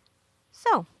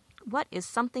 So, what is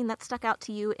something that stuck out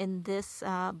to you in this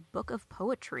book of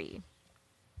poetry?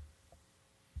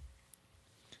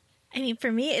 I mean,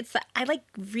 for me, it's I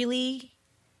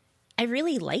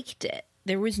really liked it.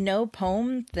 There was no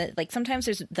poem that, like, sometimes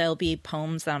there'll be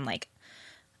poems that I'm like,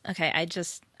 okay, I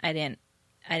didn't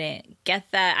get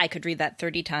that. I could read that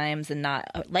 30 times and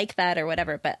not like that or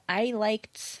whatever. But I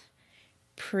liked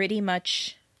pretty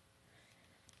much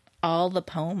all the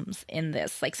poems in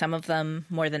this. Like, some of them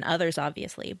more than others,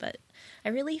 obviously, but I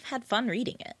really had fun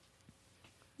reading it.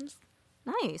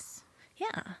 Nice.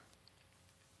 Yeah.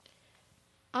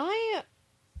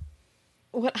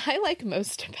 What I like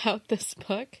most about this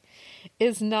book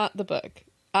is not the book.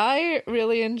 I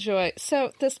really enjoy...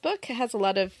 So this book has a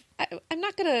lot of... I'm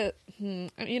going to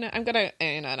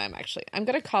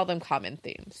call them common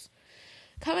themes.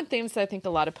 Common themes that I think a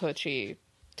lot of poetry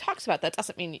talks about. That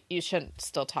doesn't mean you shouldn't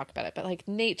still talk about it, but like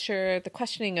nature, the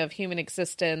questioning of human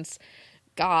existence,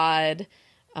 God,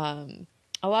 a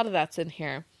lot of that's in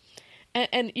here.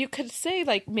 And you could say,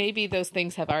 like, maybe those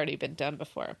things have already been done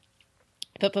before.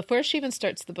 But before she even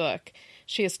starts the book,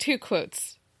 she has 2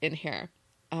 quotes in here.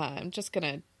 I'm just going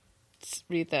to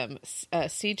read them.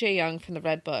 C.J. Young from the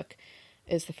Red Book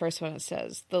is the first one. It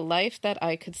says, "The life that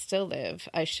I could still live,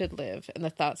 I should live, and the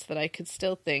thoughts that I could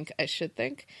still think, I should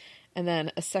think." And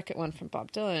then a second one from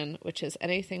Bob Dylan, which is,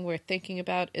 "Anything worth thinking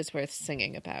about is worth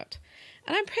singing about."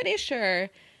 And I'm pretty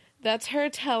sure that's her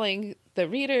telling the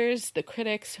readers, the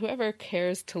critics, whoever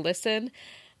cares to listen,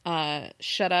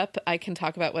 shut up, I can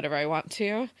talk about whatever I want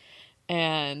to.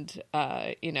 And,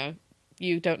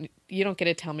 you don't get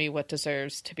to tell me what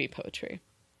deserves to be poetry.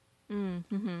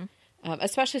 Mm-hmm.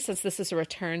 Especially since this is a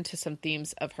return to some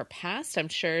themes of her past. I'm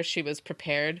sure she was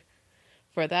prepared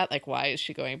for that. Like, why is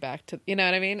she going back to, you know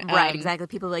what I mean? Right, exactly.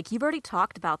 People are like, you've already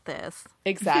talked about this.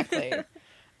 Exactly.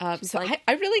 So like,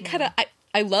 I really kind of,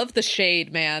 I love the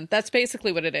shade, man. That's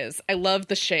basically what it is. I love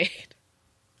the shade.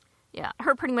 Yeah,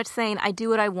 her pretty much saying, I do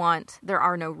what I want. There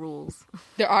are no rules.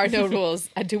 There are no rules.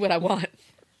 I do what I want.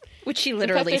 Which she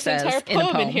literally there's says an entire in a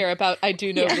poem poem. in here about I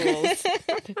do no rules.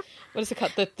 What is it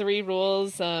called? The 3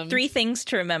 rules. 3 things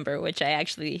to remember, which I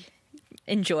actually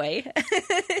enjoy.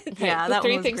 Yeah, the that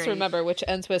 3 one was things great. to remember, which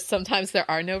ends with sometimes there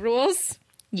are no rules.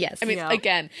 Yes. I mean, Yeah.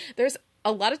 again, there's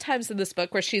a lot of times in this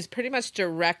book where she's pretty much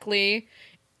directly,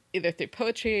 either through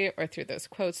poetry or through those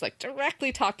quotes, like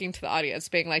directly talking to the audience,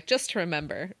 being like, just to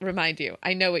remind you,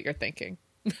 I know what you're thinking.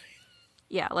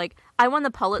 Yeah, like, I won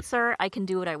the Pulitzer. I can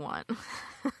do what I want.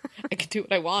 I can do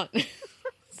what I want.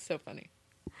 So funny.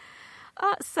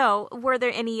 So, were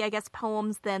there any, I guess,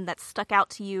 poems then that stuck out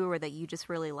to you or that you just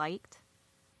really liked?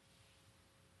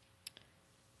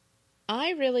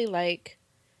 I really like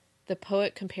the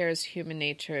poet compares human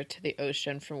nature to the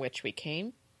ocean from which we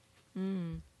came.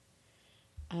 And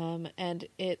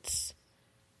it's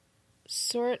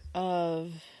sort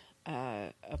of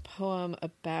a poem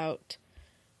about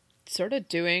sort of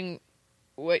doing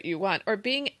what you want or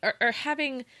being or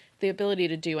having the ability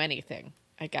to do anything,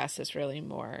 I guess is really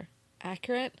more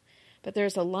accurate. But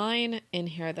there's a line in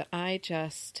here that I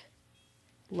just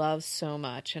love so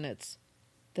much, and it's,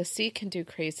 the sea can do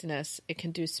craziness, it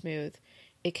can do smooth,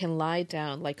 it can lie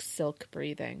down like silk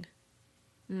breathing.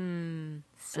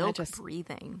 Silk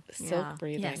breathing. Silk Yeah.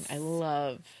 breathing. Yes. I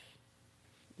love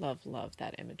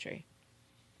that imagery.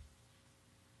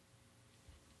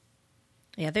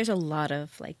 Yeah, there's a lot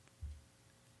of like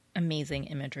amazing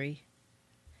imagery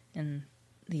in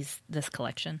this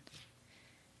collection.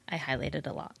 I highlighted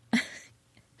a lot.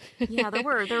 Yeah, there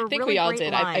were think really we all great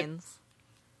did. lines.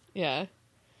 Yeah.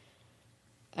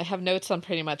 I have notes on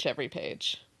pretty much every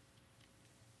page.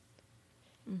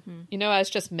 Mm-hmm. You know, I was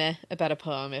just meh about a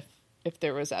poem if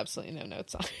there was absolutely no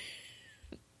notes on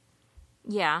it.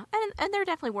 Yeah, and there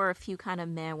definitely were a few kind of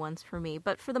meh ones for me,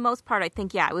 but for the most part, I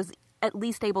think, yeah, I was at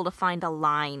least able to find a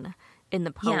line in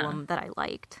the poem that I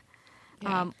liked.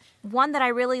 Yeah. One that I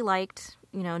really liked,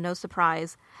 no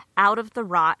surprise, Out of the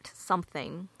Rot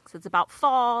Something. 'Cause it's about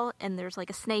fall, and there's like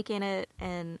a snake in it,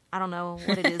 and I don't know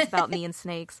what it is about me and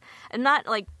snakes. And not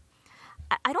like,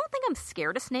 I don't think I'm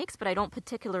scared of snakes, but I don't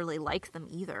particularly like them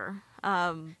either.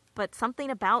 But something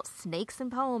about snakes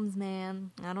and poems,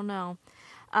 man, I don't know.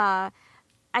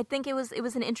 I think it was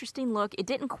an interesting look. It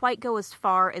didn't quite go as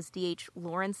far as D.H.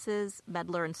 Lawrence's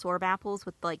Medlar and Sorb Apples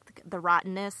with like the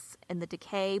rottenness and the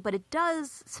decay, but it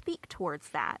does speak towards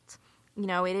that.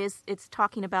 It's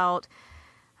talking about,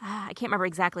 I can't remember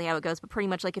exactly how it goes, but pretty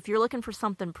much like if you're looking for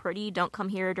something pretty, don't come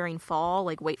here during fall,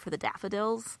 like wait for the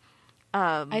daffodils.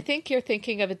 I think you're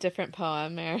thinking of a different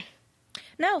poem, Mare.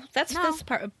 No, that's No, this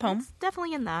part of poem. It's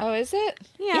definitely in that. Oh, is it?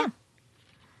 Yeah.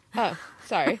 Oh,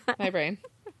 sorry. My brain.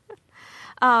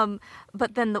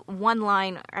 But then the one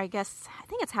line, I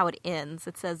think it's how it ends.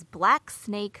 It says, black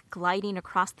snake gliding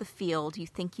across the field you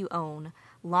think you own.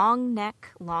 Long neck,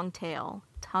 long tail.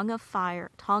 Tongue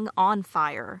on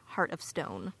fire, heart of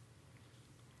stone.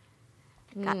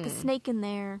 Got the snake in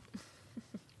there.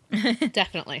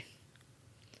 Definitely.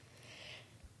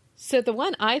 So the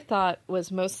one I thought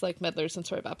was most like Medlars and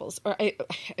Sorb Apples, or I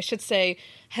should say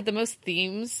had the most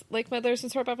themes like Medlars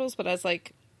and Sorb Apples, but I was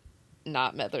like,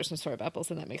 not Medlars and Sorb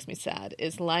Apples, and that makes me sad,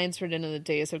 is Lines Written in the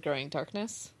Days of Growing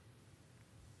Darkness.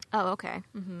 Oh, okay.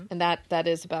 Mm-hmm. And that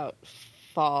is about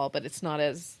fall, but it's not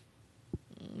as,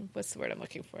 what's the word I'm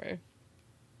looking for?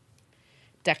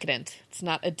 Decadent. It's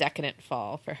not a decadent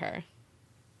fall for her.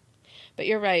 But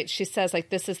you're right. She says, like,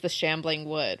 this is the shambling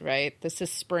wood, right? This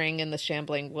is spring in the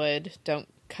shambling wood. Don't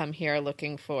come here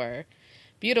looking for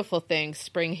beautiful things.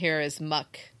 Spring here is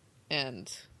muck and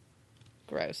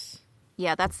gross.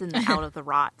 Yeah, that's in the Out of the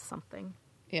Rot something.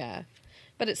 Yeah.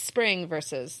 But it's spring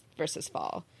versus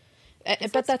fall. But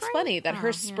it that's spring? funny that Oh, her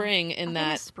yeah. spring in I think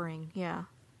that... it's spring, yeah.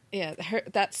 Yeah,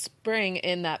 that spring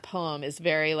in that poem is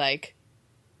very, like,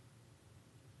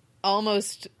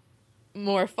 almost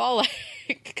more fall-like,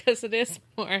 because it is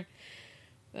more,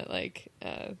 like,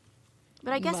 But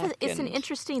I guess muck it's an and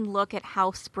interesting look at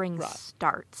how spring rot.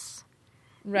 starts.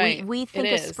 right. We think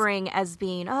it of is. spring as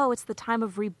being, it's the time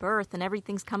of rebirth and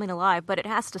everything's coming alive, but it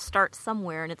has to start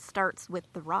somewhere, and it starts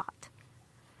with the rot.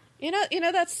 You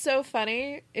know, that's so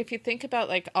funny. If you think about,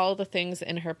 like, all the things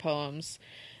in her poems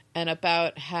and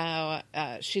about how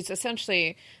she's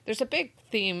essentially, there's a big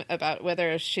theme about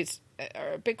whether she's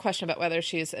or a big question about whether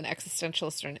she's an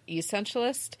existentialist or an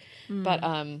essentialist, but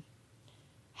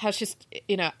how she's,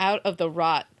 out of the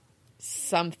rot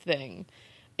something.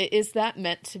 Is that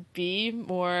meant to be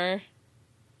more,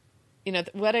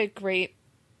 what a great,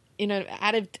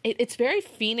 it's very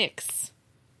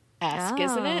Phoenix-esque,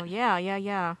 isn't it?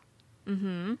 Yeah.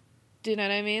 Mm-hmm. Do you know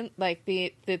what I mean? Like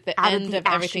the Out end of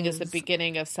everything is the ashes.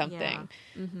 beginning of something.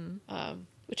 Yeah. Mm-hmm.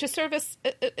 Which is sort of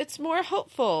it's more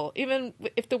hopeful, even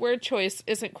if the word choice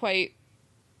isn't quite,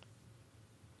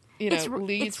 leads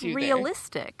It's you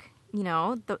realistic.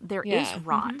 There is Yeah.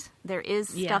 rot. There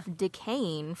is Yeah. stuff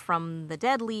decaying from the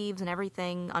dead leaves and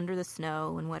everything under the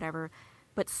snow and whatever,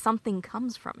 but something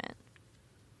comes from it.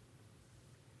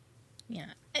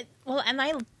 Yeah.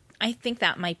 I think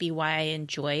that might be why I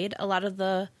enjoyed a lot of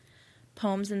the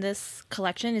poems in this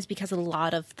collection, is because a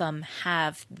lot of them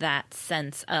have that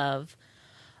sense of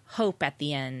hope at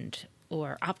the end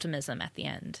or optimism at the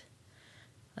end.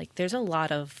 Like, there's a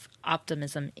lot of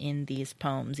optimism in these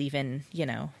poems, even,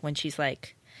 when she's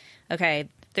like, okay,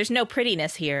 there's no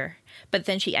prettiness here, but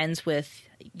then she ends with,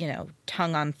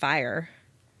 tongue on fire.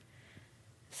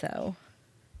 So,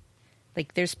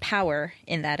 like, there's power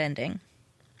in that ending.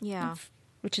 Yeah.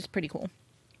 Which is pretty cool.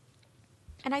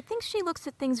 And I think she looks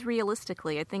at things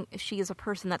realistically. I think she is a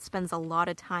person that spends a lot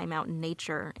of time out in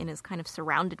nature and is kind of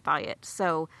surrounded by it.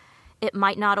 So it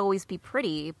might not always be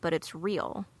pretty, but it's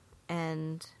real.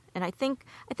 And I think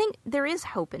there is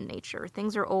hope in nature.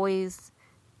 Things are always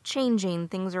changing.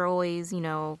 Things are always,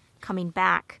 coming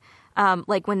back.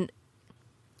 Like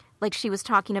she was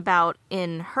talking about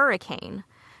in Hurricane,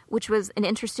 which was an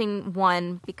interesting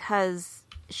one because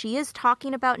she is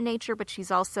talking about nature, but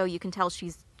she's also, you can tell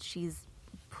she's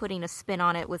putting a spin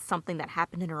on it with something that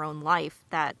happened in her own life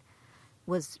that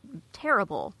was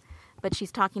terrible. But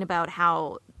she's talking about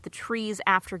how the trees,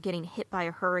 after getting hit by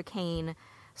a hurricane,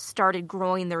 started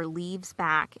growing their leaves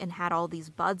back and had all these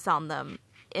buds on them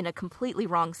in a completely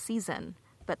wrong season,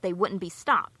 but they wouldn't be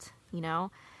stopped, Yeah.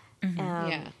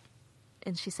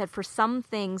 And she said, for some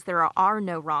things, there are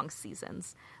no wrong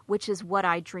seasons, which is what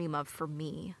I dream of for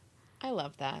me. I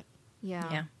love that.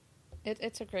 Yeah.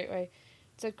 It's a great way.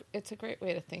 It's a great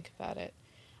way to think about it.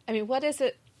 I mean, what is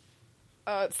it?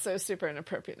 Oh, it's so super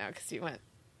inappropriate now because you went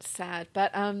sad.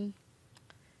 But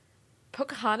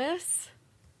Pocahontas,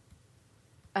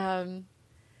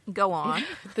 Go on.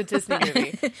 the Disney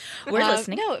movie. We're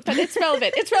listening. No, but it's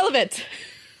relevant. It's relevant.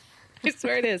 I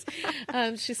swear it is.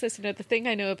 She says, the thing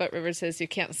I know about rivers is you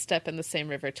can't step in the same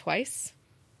river twice.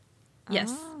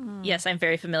 Yes. Yes, I'm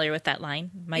very familiar with that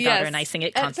line. My Yes. daughter and I sing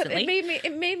it constantly. But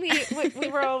it made me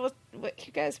what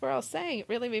you guys were all saying, it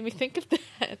really made me think of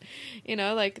that.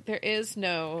 Like there is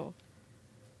no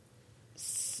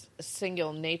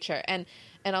single nature. And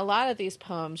a lot of these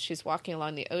poems, she's walking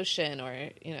along the ocean or,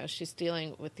 she's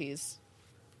dealing with these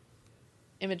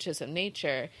images of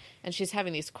nature and she's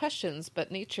having these questions,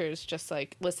 but nature's just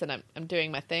like, listen, I'm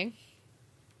doing my thing.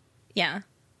 Yeah.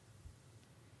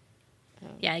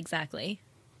 Yeah, exactly.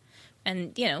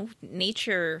 And,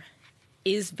 nature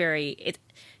is it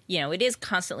is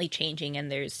constantly changing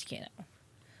and there's,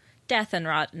 death and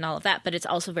rot and all of that, but it's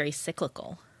also very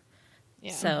cyclical.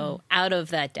 Yeah. So out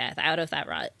of that death, out of that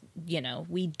rot,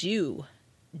 we do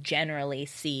generally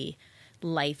see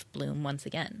life bloom once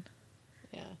again.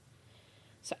 Yeah.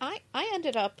 So I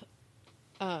ended up,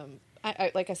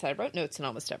 I like I said, I wrote notes in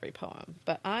almost every poem,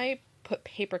 but I put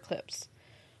paper clips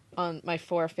on my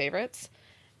 4 favorites.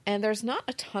 And there's not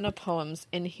a ton of poems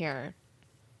in here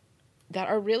that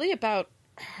are really about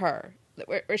her,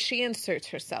 where she inserts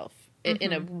herself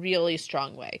in a really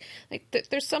strong way. Like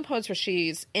there's some poems where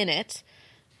she's in it.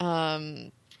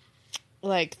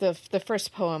 Like the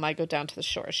first poem, I Go Down to the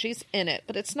Shore. She's in it,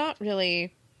 but it's not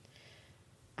really.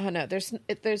 I don't know.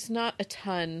 There's not a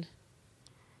ton.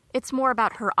 It's more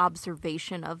about her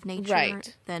observation of nature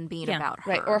Right. than being Yeah. about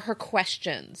her. Right, or her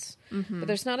questions. But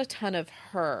there's not a ton of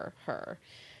her.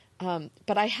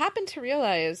 But I happened to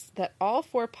realize that all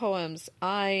 4 poems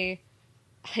I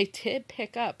did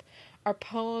pick up are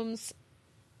poems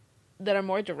that are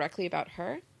more directly about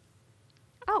her.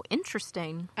 Oh,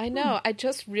 interesting. I know. I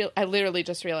literally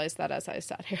just realized that as I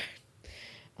sat here.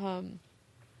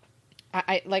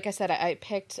 I like I said, I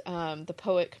picked The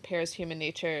Poet Compares Human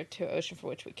Nature to Ocean for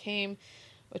Which We Came,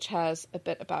 which has a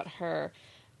bit about her.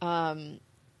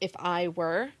 If I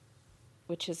Were,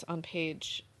 which is on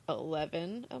page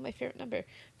 11. Oh, my favorite number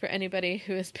for anybody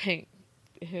who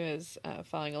is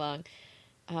following along,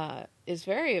 is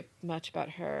very much about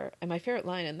her. And my favorite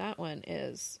line in that one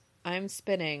is, I'm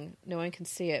spinning, no one can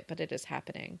see it, but it is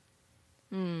happening.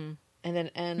 And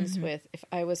then ends with, if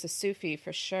I was a Sufi,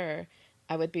 for sure,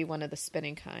 I would be one of the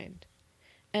spinning kind.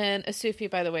 And a Sufi,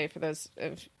 by the way, for those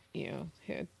of you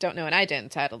who don't know, and I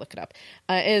didn't, so I had to look it up,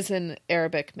 is an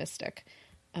Arabic mystic.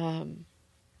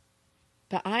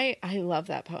 But I love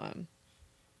that poem.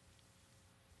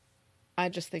 I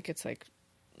just think it's like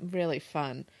really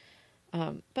fun.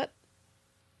 But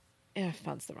yeah,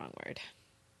 fun's the wrong word.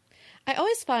 I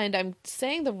always find I'm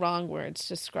saying the wrong words to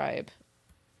describe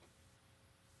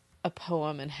a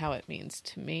poem and how it means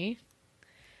to me.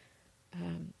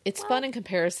 It's fun in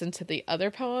comparison to the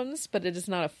other poems, but it is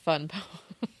not a fun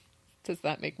poem. Does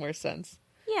that make more sense?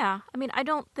 Yeah, I mean, I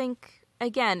don't think,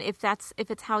 again, if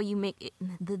it's how you make it,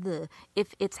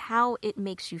 if it's how it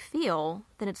makes you feel,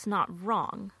 then it's not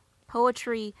wrong.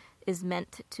 Poetry is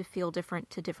meant to feel different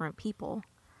to different people.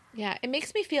 Yeah, it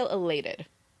makes me feel elated,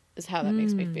 is how that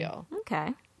makes me feel.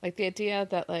 Okay. Like the idea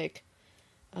that, like,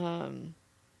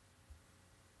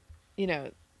 you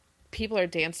know, people are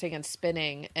dancing and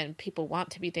spinning, and people want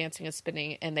to be dancing and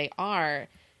spinning, and they are,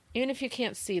 even if you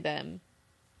can't see them,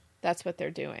 that's what they're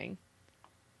doing.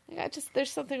 Like,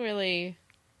 there's something really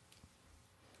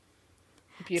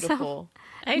beautiful.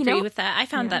 I agree with that. I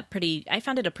found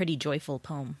it a pretty joyful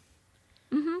poem.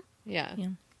 Mm-hmm. Yeah.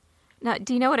 Now,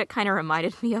 do you know what it kind of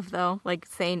reminded me of, though? Like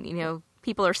saying,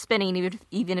 people are spinning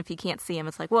even if you can't see them.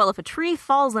 It's like, well, if a tree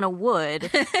falls in a wood,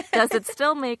 does it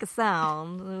still make a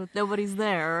sound? Nobody's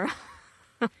there.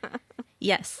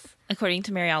 Yes, according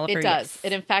to Mary Oliver, it does.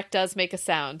 Yes. It in fact does make a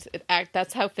sound.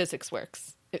 That's how physics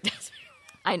works. It does.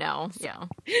 I know. Yeah.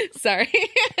 Sorry.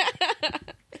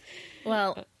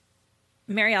 Well,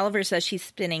 Mary Oliver says she's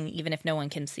spinning even if no one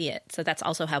can see it. So that's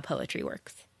also how poetry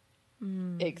works.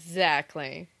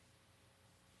 Exactly.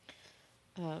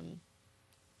 And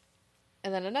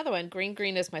then another one, Green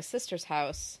Green is My Sister's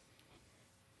House.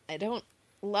 I don't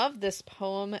love this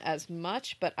poem as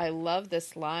much, but I love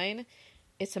this line.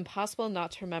 It's impossible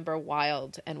not to remember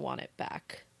wild and want it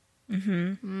back.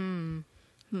 Mm-hmm.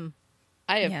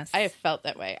 I have felt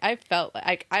that way. I felt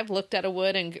like I've looked at a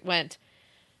wood and went,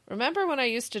 remember when I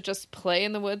used to just play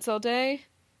in the woods all day?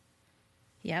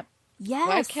 Yep. Yes.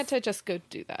 Why can't I just go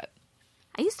do that?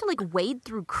 I used to wade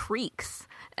through creeks,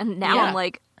 and now I'm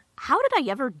like, how did I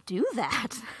ever do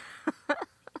that?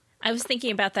 I was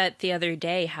thinking about that the other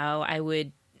day, how I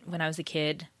would, when I was a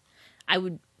kid, I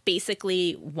would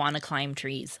basically want to climb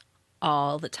trees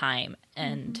all the time.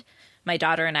 And my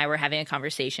daughter and I were having a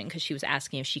conversation because she was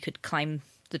asking if she could climb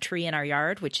the tree in our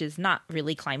yard, which is not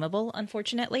really climbable,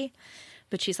 unfortunately.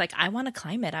 But she's like, I want to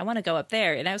climb it. I want to go up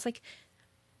there. And I was like,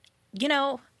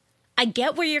 I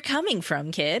get where you're coming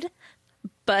from, kid,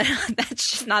 but that's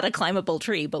just not a climbable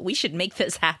tree. But we should make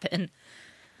this happen.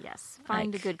 Yes,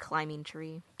 find a good climbing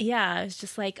tree. Yeah, I was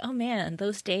just like, oh man,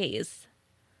 those days.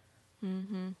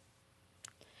 Mm-hmm.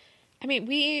 I mean,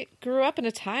 we grew up in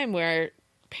a time where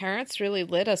parents really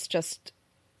let us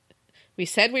we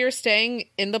said we were staying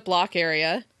in the block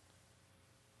area,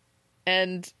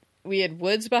 and we had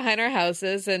woods behind our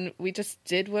houses, and we just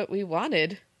did what we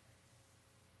wanted.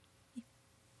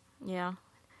 Yeah.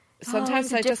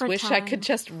 Sometimes I just wish I could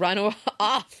just run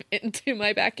off into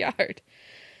my backyard.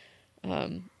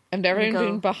 I'm never even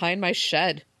going behind my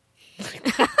shed.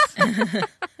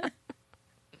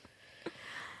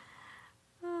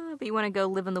 But you want to go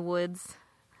live in the woods?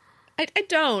 I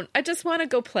don't. I just want to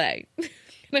go play. Can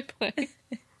I play?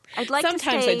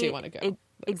 Sometimes I do want to go.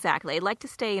 Exactly. I'd like to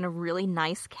stay in a really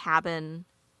nice cabin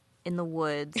in the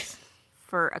woods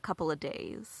for a couple of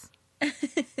days.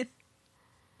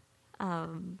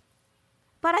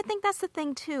 But I think that's the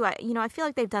thing too. I feel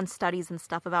like they've done studies and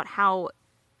stuff about how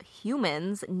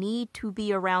humans need to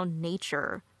be around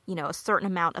nature, a certain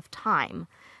amount of time.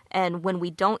 And when we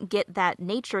don't get that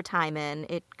nature time in,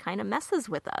 it kind of messes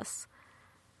with us.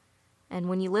 And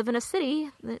when you live in a city,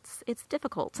 it's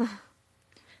difficult.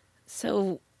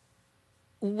 So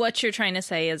what you're trying to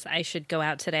say is I should go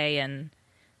out today and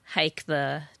hike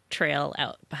the trail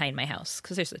out behind my house,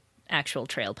 because there's an actual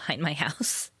trail behind my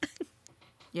house.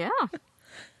 Yeah.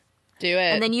 Do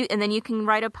it. And then you can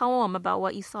write a poem about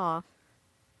what you saw.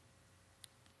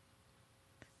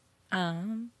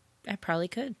 I probably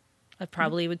could. I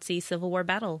probably would see Civil War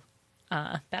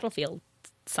battlefield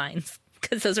signs,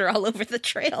 because those are all over the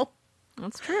trail.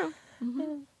 That's true.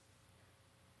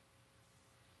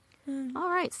 All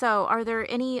right. So are there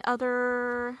any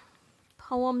other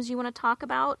poems you want to talk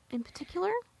about in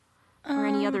particular? Or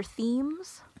any other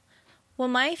themes? Well,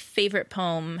 my favorite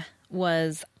poem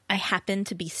was I Happen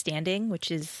to Be Standing, which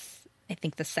is, I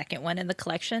think, the second one in the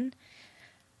collection.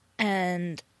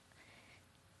 And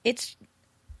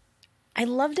I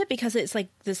loved it because it's like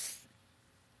this,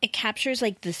 it captures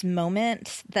like this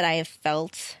moment that I have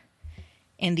felt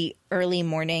in the early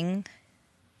morning,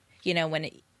 when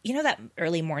you know, that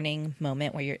early morning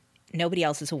moment where nobody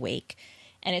else is awake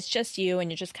and it's just you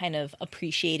and you're just kind of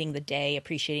appreciating the day,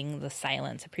 appreciating the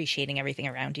silence, appreciating everything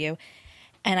around you.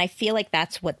 And I feel like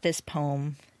that's what this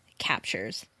poem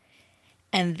captures.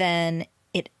 And then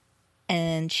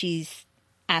and she's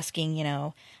asking, you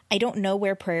know, I don't know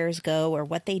where prayers go or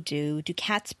what they do. Do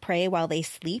cats pray while they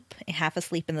sleep, half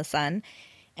asleep in the sun?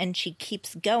 And she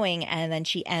keeps going, and then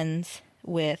she ends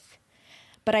with,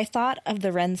 but I thought of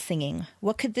the wren singing.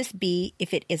 What could this be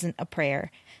if it isn't a prayer?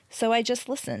 So I just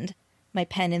listened, my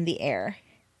pen in the air.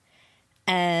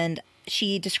 And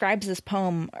she describes this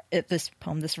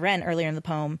wren earlier in the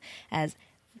poem as,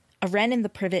 a wren in the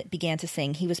privet began to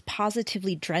sing. He was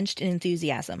positively drenched in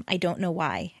enthusiasm. I don't know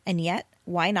why. And yet,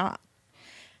 why not?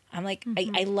 I'm like,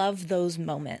 I love those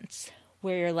moments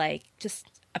where you're like just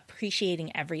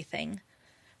appreciating everything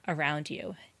around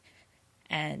you.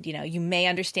 And, you know, you may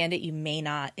understand it, you may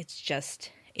not. It's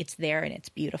just, it's there and it's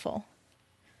beautiful.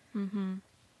 Mm-hmm.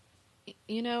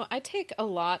 You know, I take a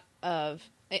lot of,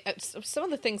 some of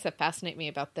the things that fascinate me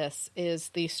about this is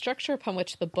the structure upon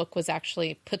which the book was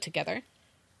actually put together.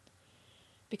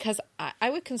 Because I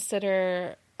would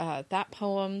consider that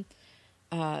poem,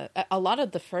 a lot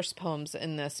of the first poems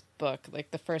in this book,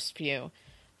 like the first few,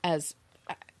 as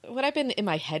what I've been in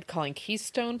my head calling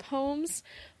keystone poems,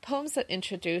 poems that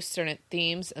introduce certain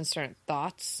themes and certain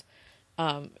thoughts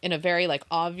in a very like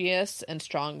obvious and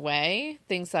strong way.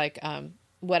 Things like,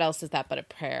 what else is that but a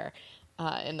prayer?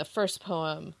 In the first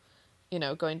poem, you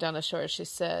know, Going Down the Shore, she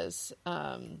says,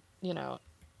 you know,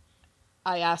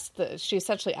 she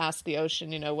essentially asked the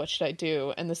ocean, you know, what should I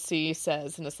do? And the sea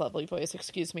says in this lovely voice,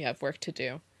 excuse me, I have work to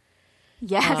do.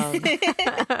 Yes.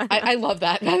 I love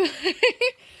that.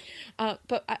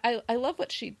 But I love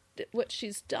what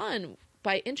she's done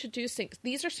by introducing,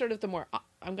 these are sort of the more,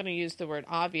 I'm going to use the word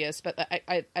obvious, but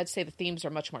I'd say the themes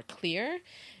are much more clear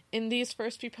in these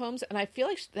first few poems. And I feel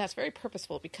like that's very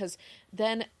purposeful because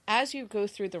then as you go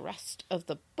through the rest of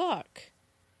the book,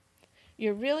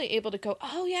 you're really able to go,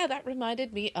 oh yeah, that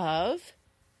reminded me of,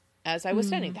 as I was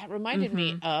standing, that reminded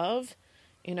me of,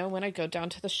 you know, when I go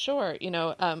down to the shore, you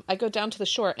know, I go down to the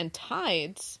shore and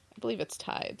tides, I believe it's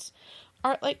tides,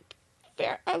 are like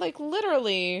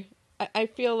literally, I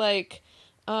feel like,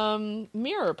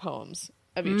 mirror poems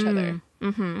of each other.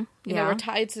 Mm-hmm. You know, where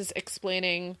tides is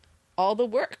explaining all the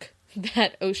work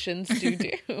that oceans do.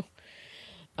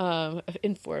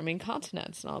 Informing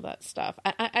continents and all that stuff.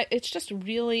 It's just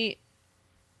really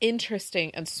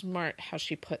interesting and smart how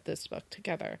she put this book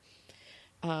together.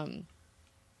 And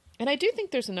I do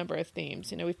think there's a number of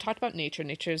themes. You know, we've talked about nature.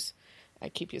 Nature's, I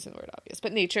keep using the word obvious,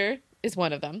 but nature is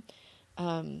one of them.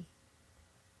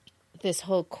 This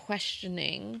whole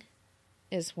questioning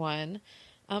is one.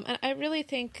 And I really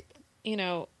think, you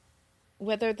know,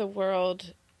 whether the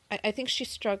world, I think she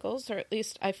struggles, or at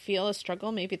least I feel a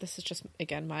struggle. Maybe this is just,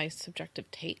 again, my subjective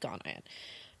take on it.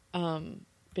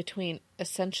 Between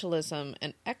essentialism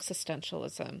and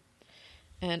existentialism.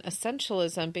 And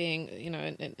essentialism being, you know,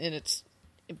 and it's,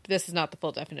 this is not the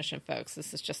full definition, folks.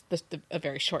 This is just a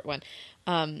very short one,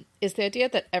 is the idea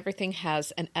that everything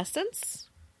has an essence,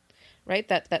 right?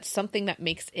 That's something that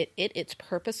makes it's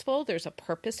purposeful. There's a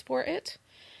purpose for it.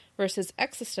 Versus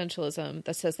existentialism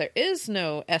that says there is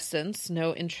no essence,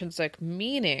 no intrinsic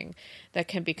meaning that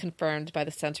can be confirmed by the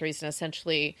sensories, and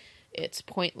essentially it's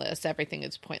pointless. Everything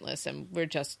is pointless, and we're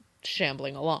just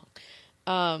shambling along.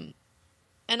 And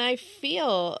I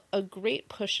feel a great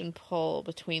push and pull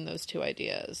between those two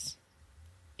ideas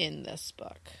in this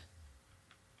book.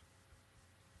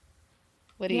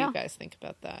 What do you guys think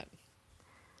about that?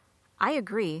 I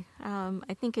agree.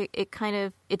 I think it kind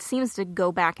of, it seems to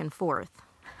go back and forth.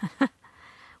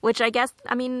 Which I guess,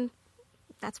 I mean,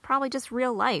 that's probably just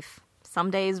real life.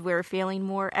 Some days we're feeling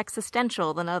more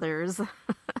existential than others.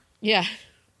 Yeah,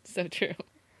 so true.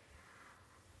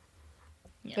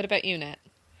 Yeah. What about you, Nat?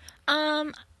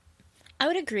 I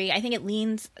would agree. I think it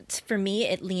leans, for me,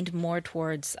 it leaned more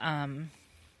towards essentialism.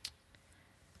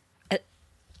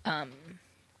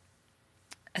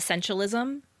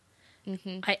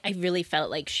 Mm-hmm. I really felt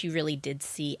like she really did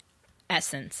see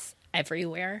essence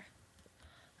everywhere.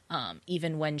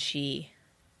 Even when she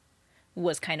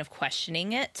was kind of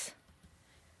questioning it,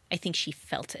 I think she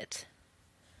felt it.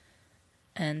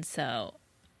 And so,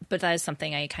 but that is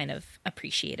something I kind of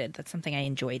appreciated. That's something I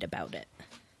enjoyed about it.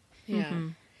 Yeah. Mm-hmm.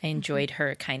 I enjoyed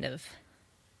her kind of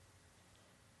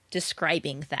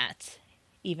describing that,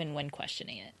 even when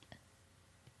questioning it.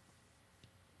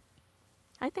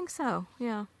 I think so,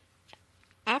 yeah.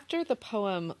 After the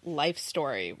poem Life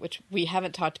Story, which we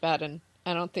haven't talked about, and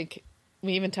I don't think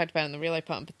we even talked about it in the real life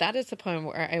poem, but that is the poem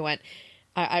where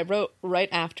I wrote right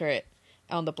after it,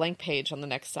 on the blank page on the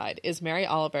next side, is Mary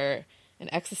Oliver an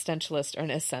existentialist or an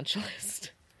essentialist?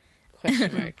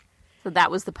 Question mark. So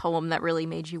that was the poem that really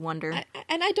made you wonder.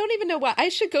 And I don't even know why. I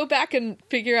should go back and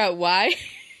figure out why.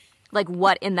 Like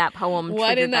what in that poem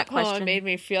What in that poem question? made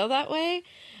me feel that way.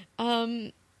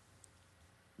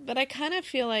 But I kind of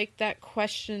feel like that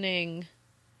questioning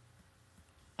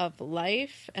of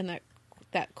life and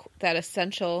that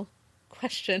essential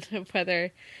question of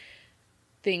whether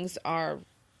things are,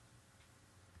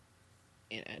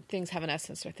 things have an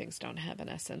essence or things don't have an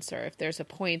essence, or if there's a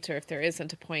point or if there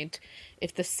isn't a point,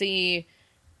 if the sea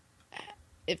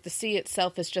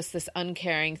itself is just this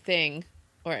uncaring thing,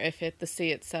 or if the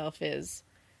sea itself is,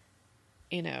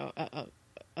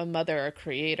 a mother or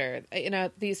creator,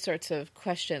 these sorts of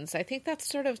questions. I think that's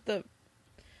sort of the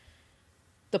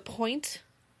point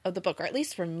of the book, or at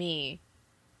least for me,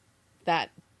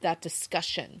 that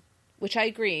discussion, which I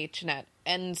agree, Jeanette,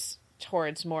 ends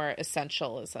towards more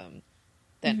essentialism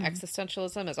than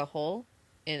existentialism as a whole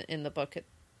in the book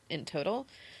in total.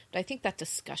 But I think that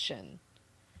discussion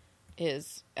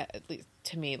is, at least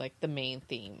to me, like the main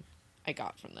theme I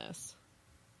got from this.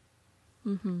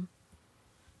 Mm-hmm.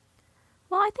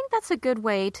 Well, I think that's a good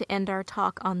way to end our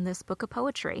talk on this book of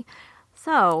poetry.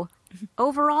 So,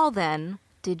 overall then,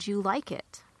 did you like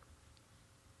it?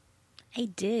 I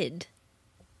did.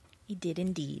 I did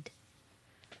indeed.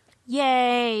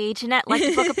 Yay! Jeanette liked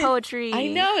the book of poetry. I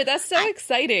know, that's so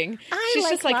exciting. She's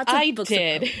just like, lots of I books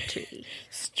did. of poetry.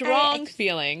 Strong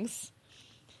feelings.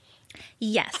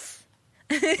 Yes.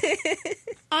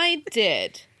 I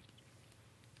did.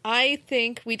 I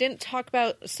think we didn't talk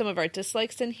about some of our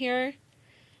dislikes in here.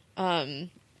 I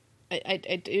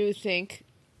do think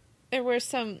there were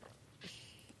some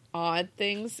odd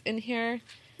things in here.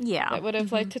 Yeah. I would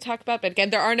have liked to talk about, but again,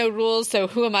 there are no rules, so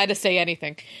who am I to say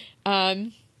anything?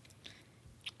 But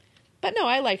no,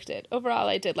 I liked it. Overall,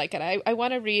 I did like it. I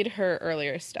want to read her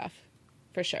earlier stuff,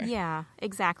 for sure. Yeah,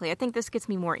 exactly. I think this gets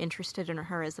me more interested in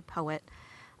her as a poet.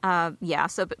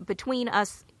 So between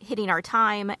us hitting our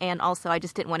time, and also I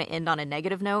just didn't want to end on a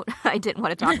negative note. I didn't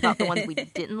want to talk about the ones we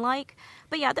didn't like.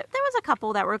 But yeah, there was a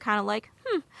couple that were kind of like,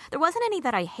 There wasn't any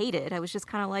that I hated. I was just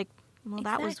kind of like, well,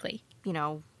 that was,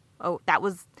 that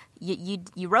was,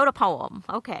 you wrote a poem.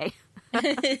 Okay.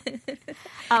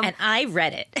 And I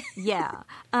read it. Yeah.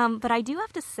 But I do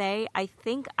have to say, I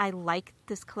think I like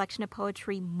this collection of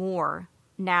poetry more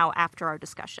now after our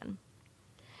discussion.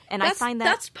 And I find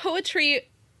that's poetry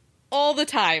all the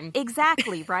time.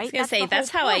 Exactly, right? I was going to say, that's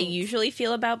how I usually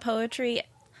feel about poetry.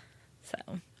 So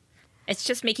it's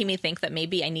just making me think that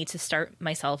maybe I need to start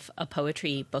myself a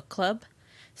poetry book club.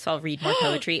 So I'll read more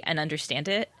poetry and understand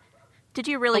it. Did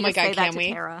you really just say that to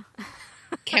Tara?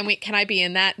 Can I be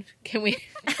in that? Can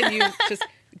you just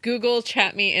Google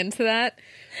chat me into that?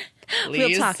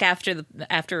 Please? We'll talk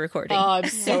after recording. Oh, I'm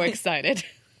so excited.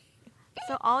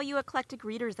 So all you eclectic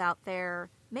readers out there,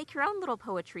 make your own little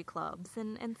poetry clubs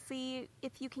and see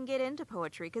if you can get into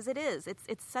poetry, because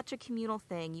it's such a communal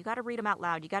thing. You got to read them out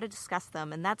loud. You got to discuss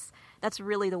them, and that's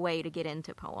really the way to get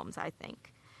into poems, I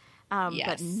think. Yes.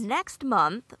 But next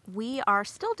month, we are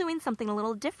still doing something a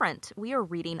little different. We are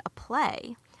reading a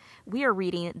play. We are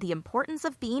reading The Importance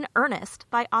of Being Earnest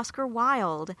by Oscar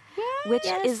Wilde, which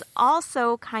is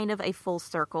also kind of a full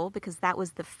circle, because that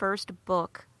was the first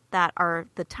book that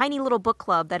the tiny little book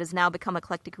club that has now become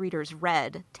Eclectic Readers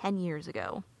read 10 years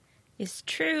ago. It's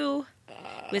true.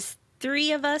 It was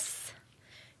 3 of us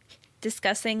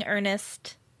discussing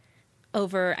Ernest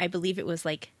over, I believe it was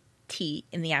like tea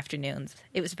in the afternoons.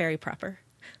 It was very proper.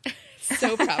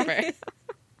 So proper.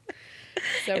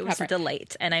 It was a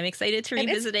delight, and I'm excited to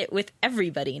revisit it with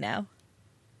everybody now.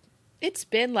 It's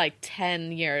been like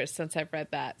 10 years since I've read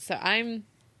that, so I'm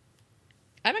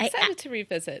excited to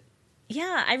revisit.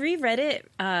 Yeah, I reread it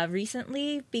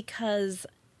recently because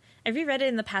I reread it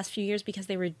in the past few years because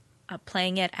they were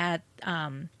playing it at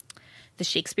the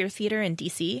Shakespeare Theater in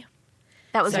D.C.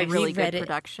 That was a really good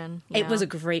production. Yeah. It was a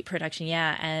great production,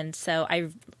 yeah. And so I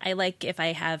like, if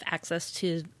I have access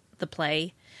to the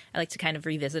play, I like to kind of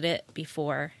revisit it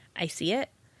before I see it.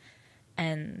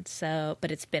 And so,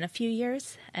 but it's been a few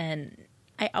years, and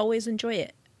I always enjoy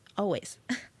it. Always.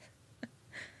 So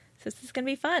this is going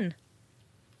to be fun.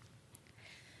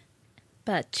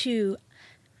 But to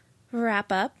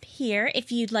wrap up here,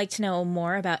 if you'd like to know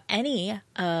more about any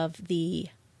of the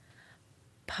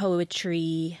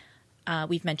poetry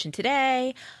we've mentioned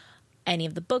today, any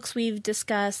of the books we've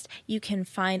discussed, you can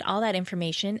find all that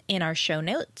information in our show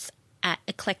notes at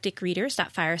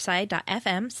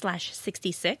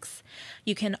eclecticreaders.fireside.fm/66.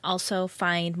 You can also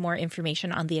find more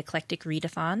information on the Eclectic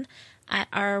Readathon at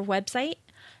our website,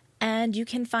 and you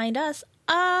can find us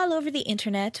all over the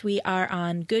internet. We are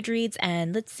on Goodreads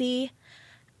and Litsy.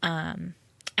 And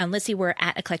Litsy, we're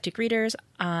at Eclectic Readers.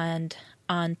 And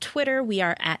on Twitter, we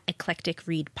are at Eclectic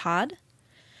Read Pod.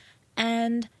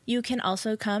 And you can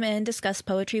also come and discuss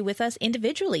poetry with us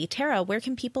individually. Tara, where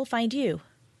can people find you?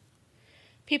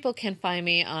 People can find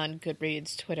me on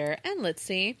Goodreads, Twitter, and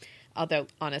Litsy. Although,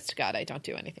 honest to God, I don't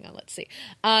do anything on Litsy.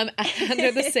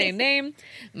 Under the same name.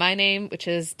 My name, which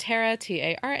is Tara,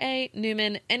 Tara,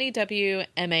 Newman,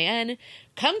 Newman.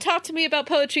 Come talk to me about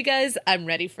poetry, guys. I'm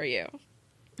ready for you.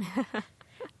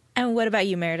 And what about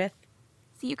you, Meredith?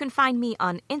 So you can find me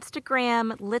on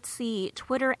Instagram, Litsy,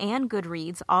 Twitter, and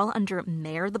Goodreads, all under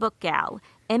Mare the Book Gal.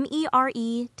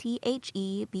 MERETHEBOOKGAL.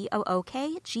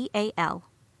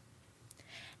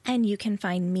 And you can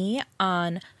find me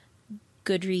on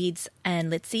Goodreads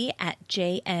and Litsy at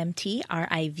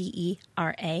JMTRIVERA.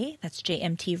 That's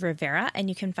JMT Rivera. And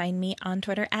you can find me on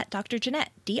Twitter at Dr.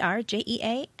 Jeanette,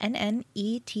 DRJEANNETTE.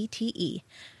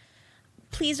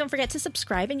 Please don't forget to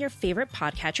subscribe in your favorite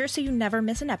podcatcher so you never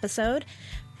miss an episode.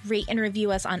 Rate and review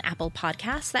us on Apple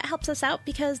Podcasts. That helps us out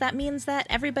because that means that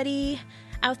everybody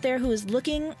out there who is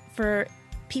looking for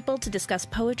people to discuss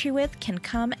poetry with can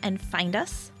come and find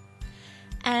us.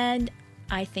 And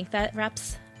I think that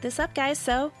wraps this up, guys.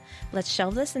 So let's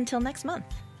shelve this until next month.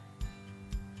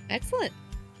 Excellent.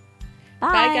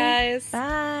 Bye. Bye, guys.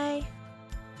 Bye.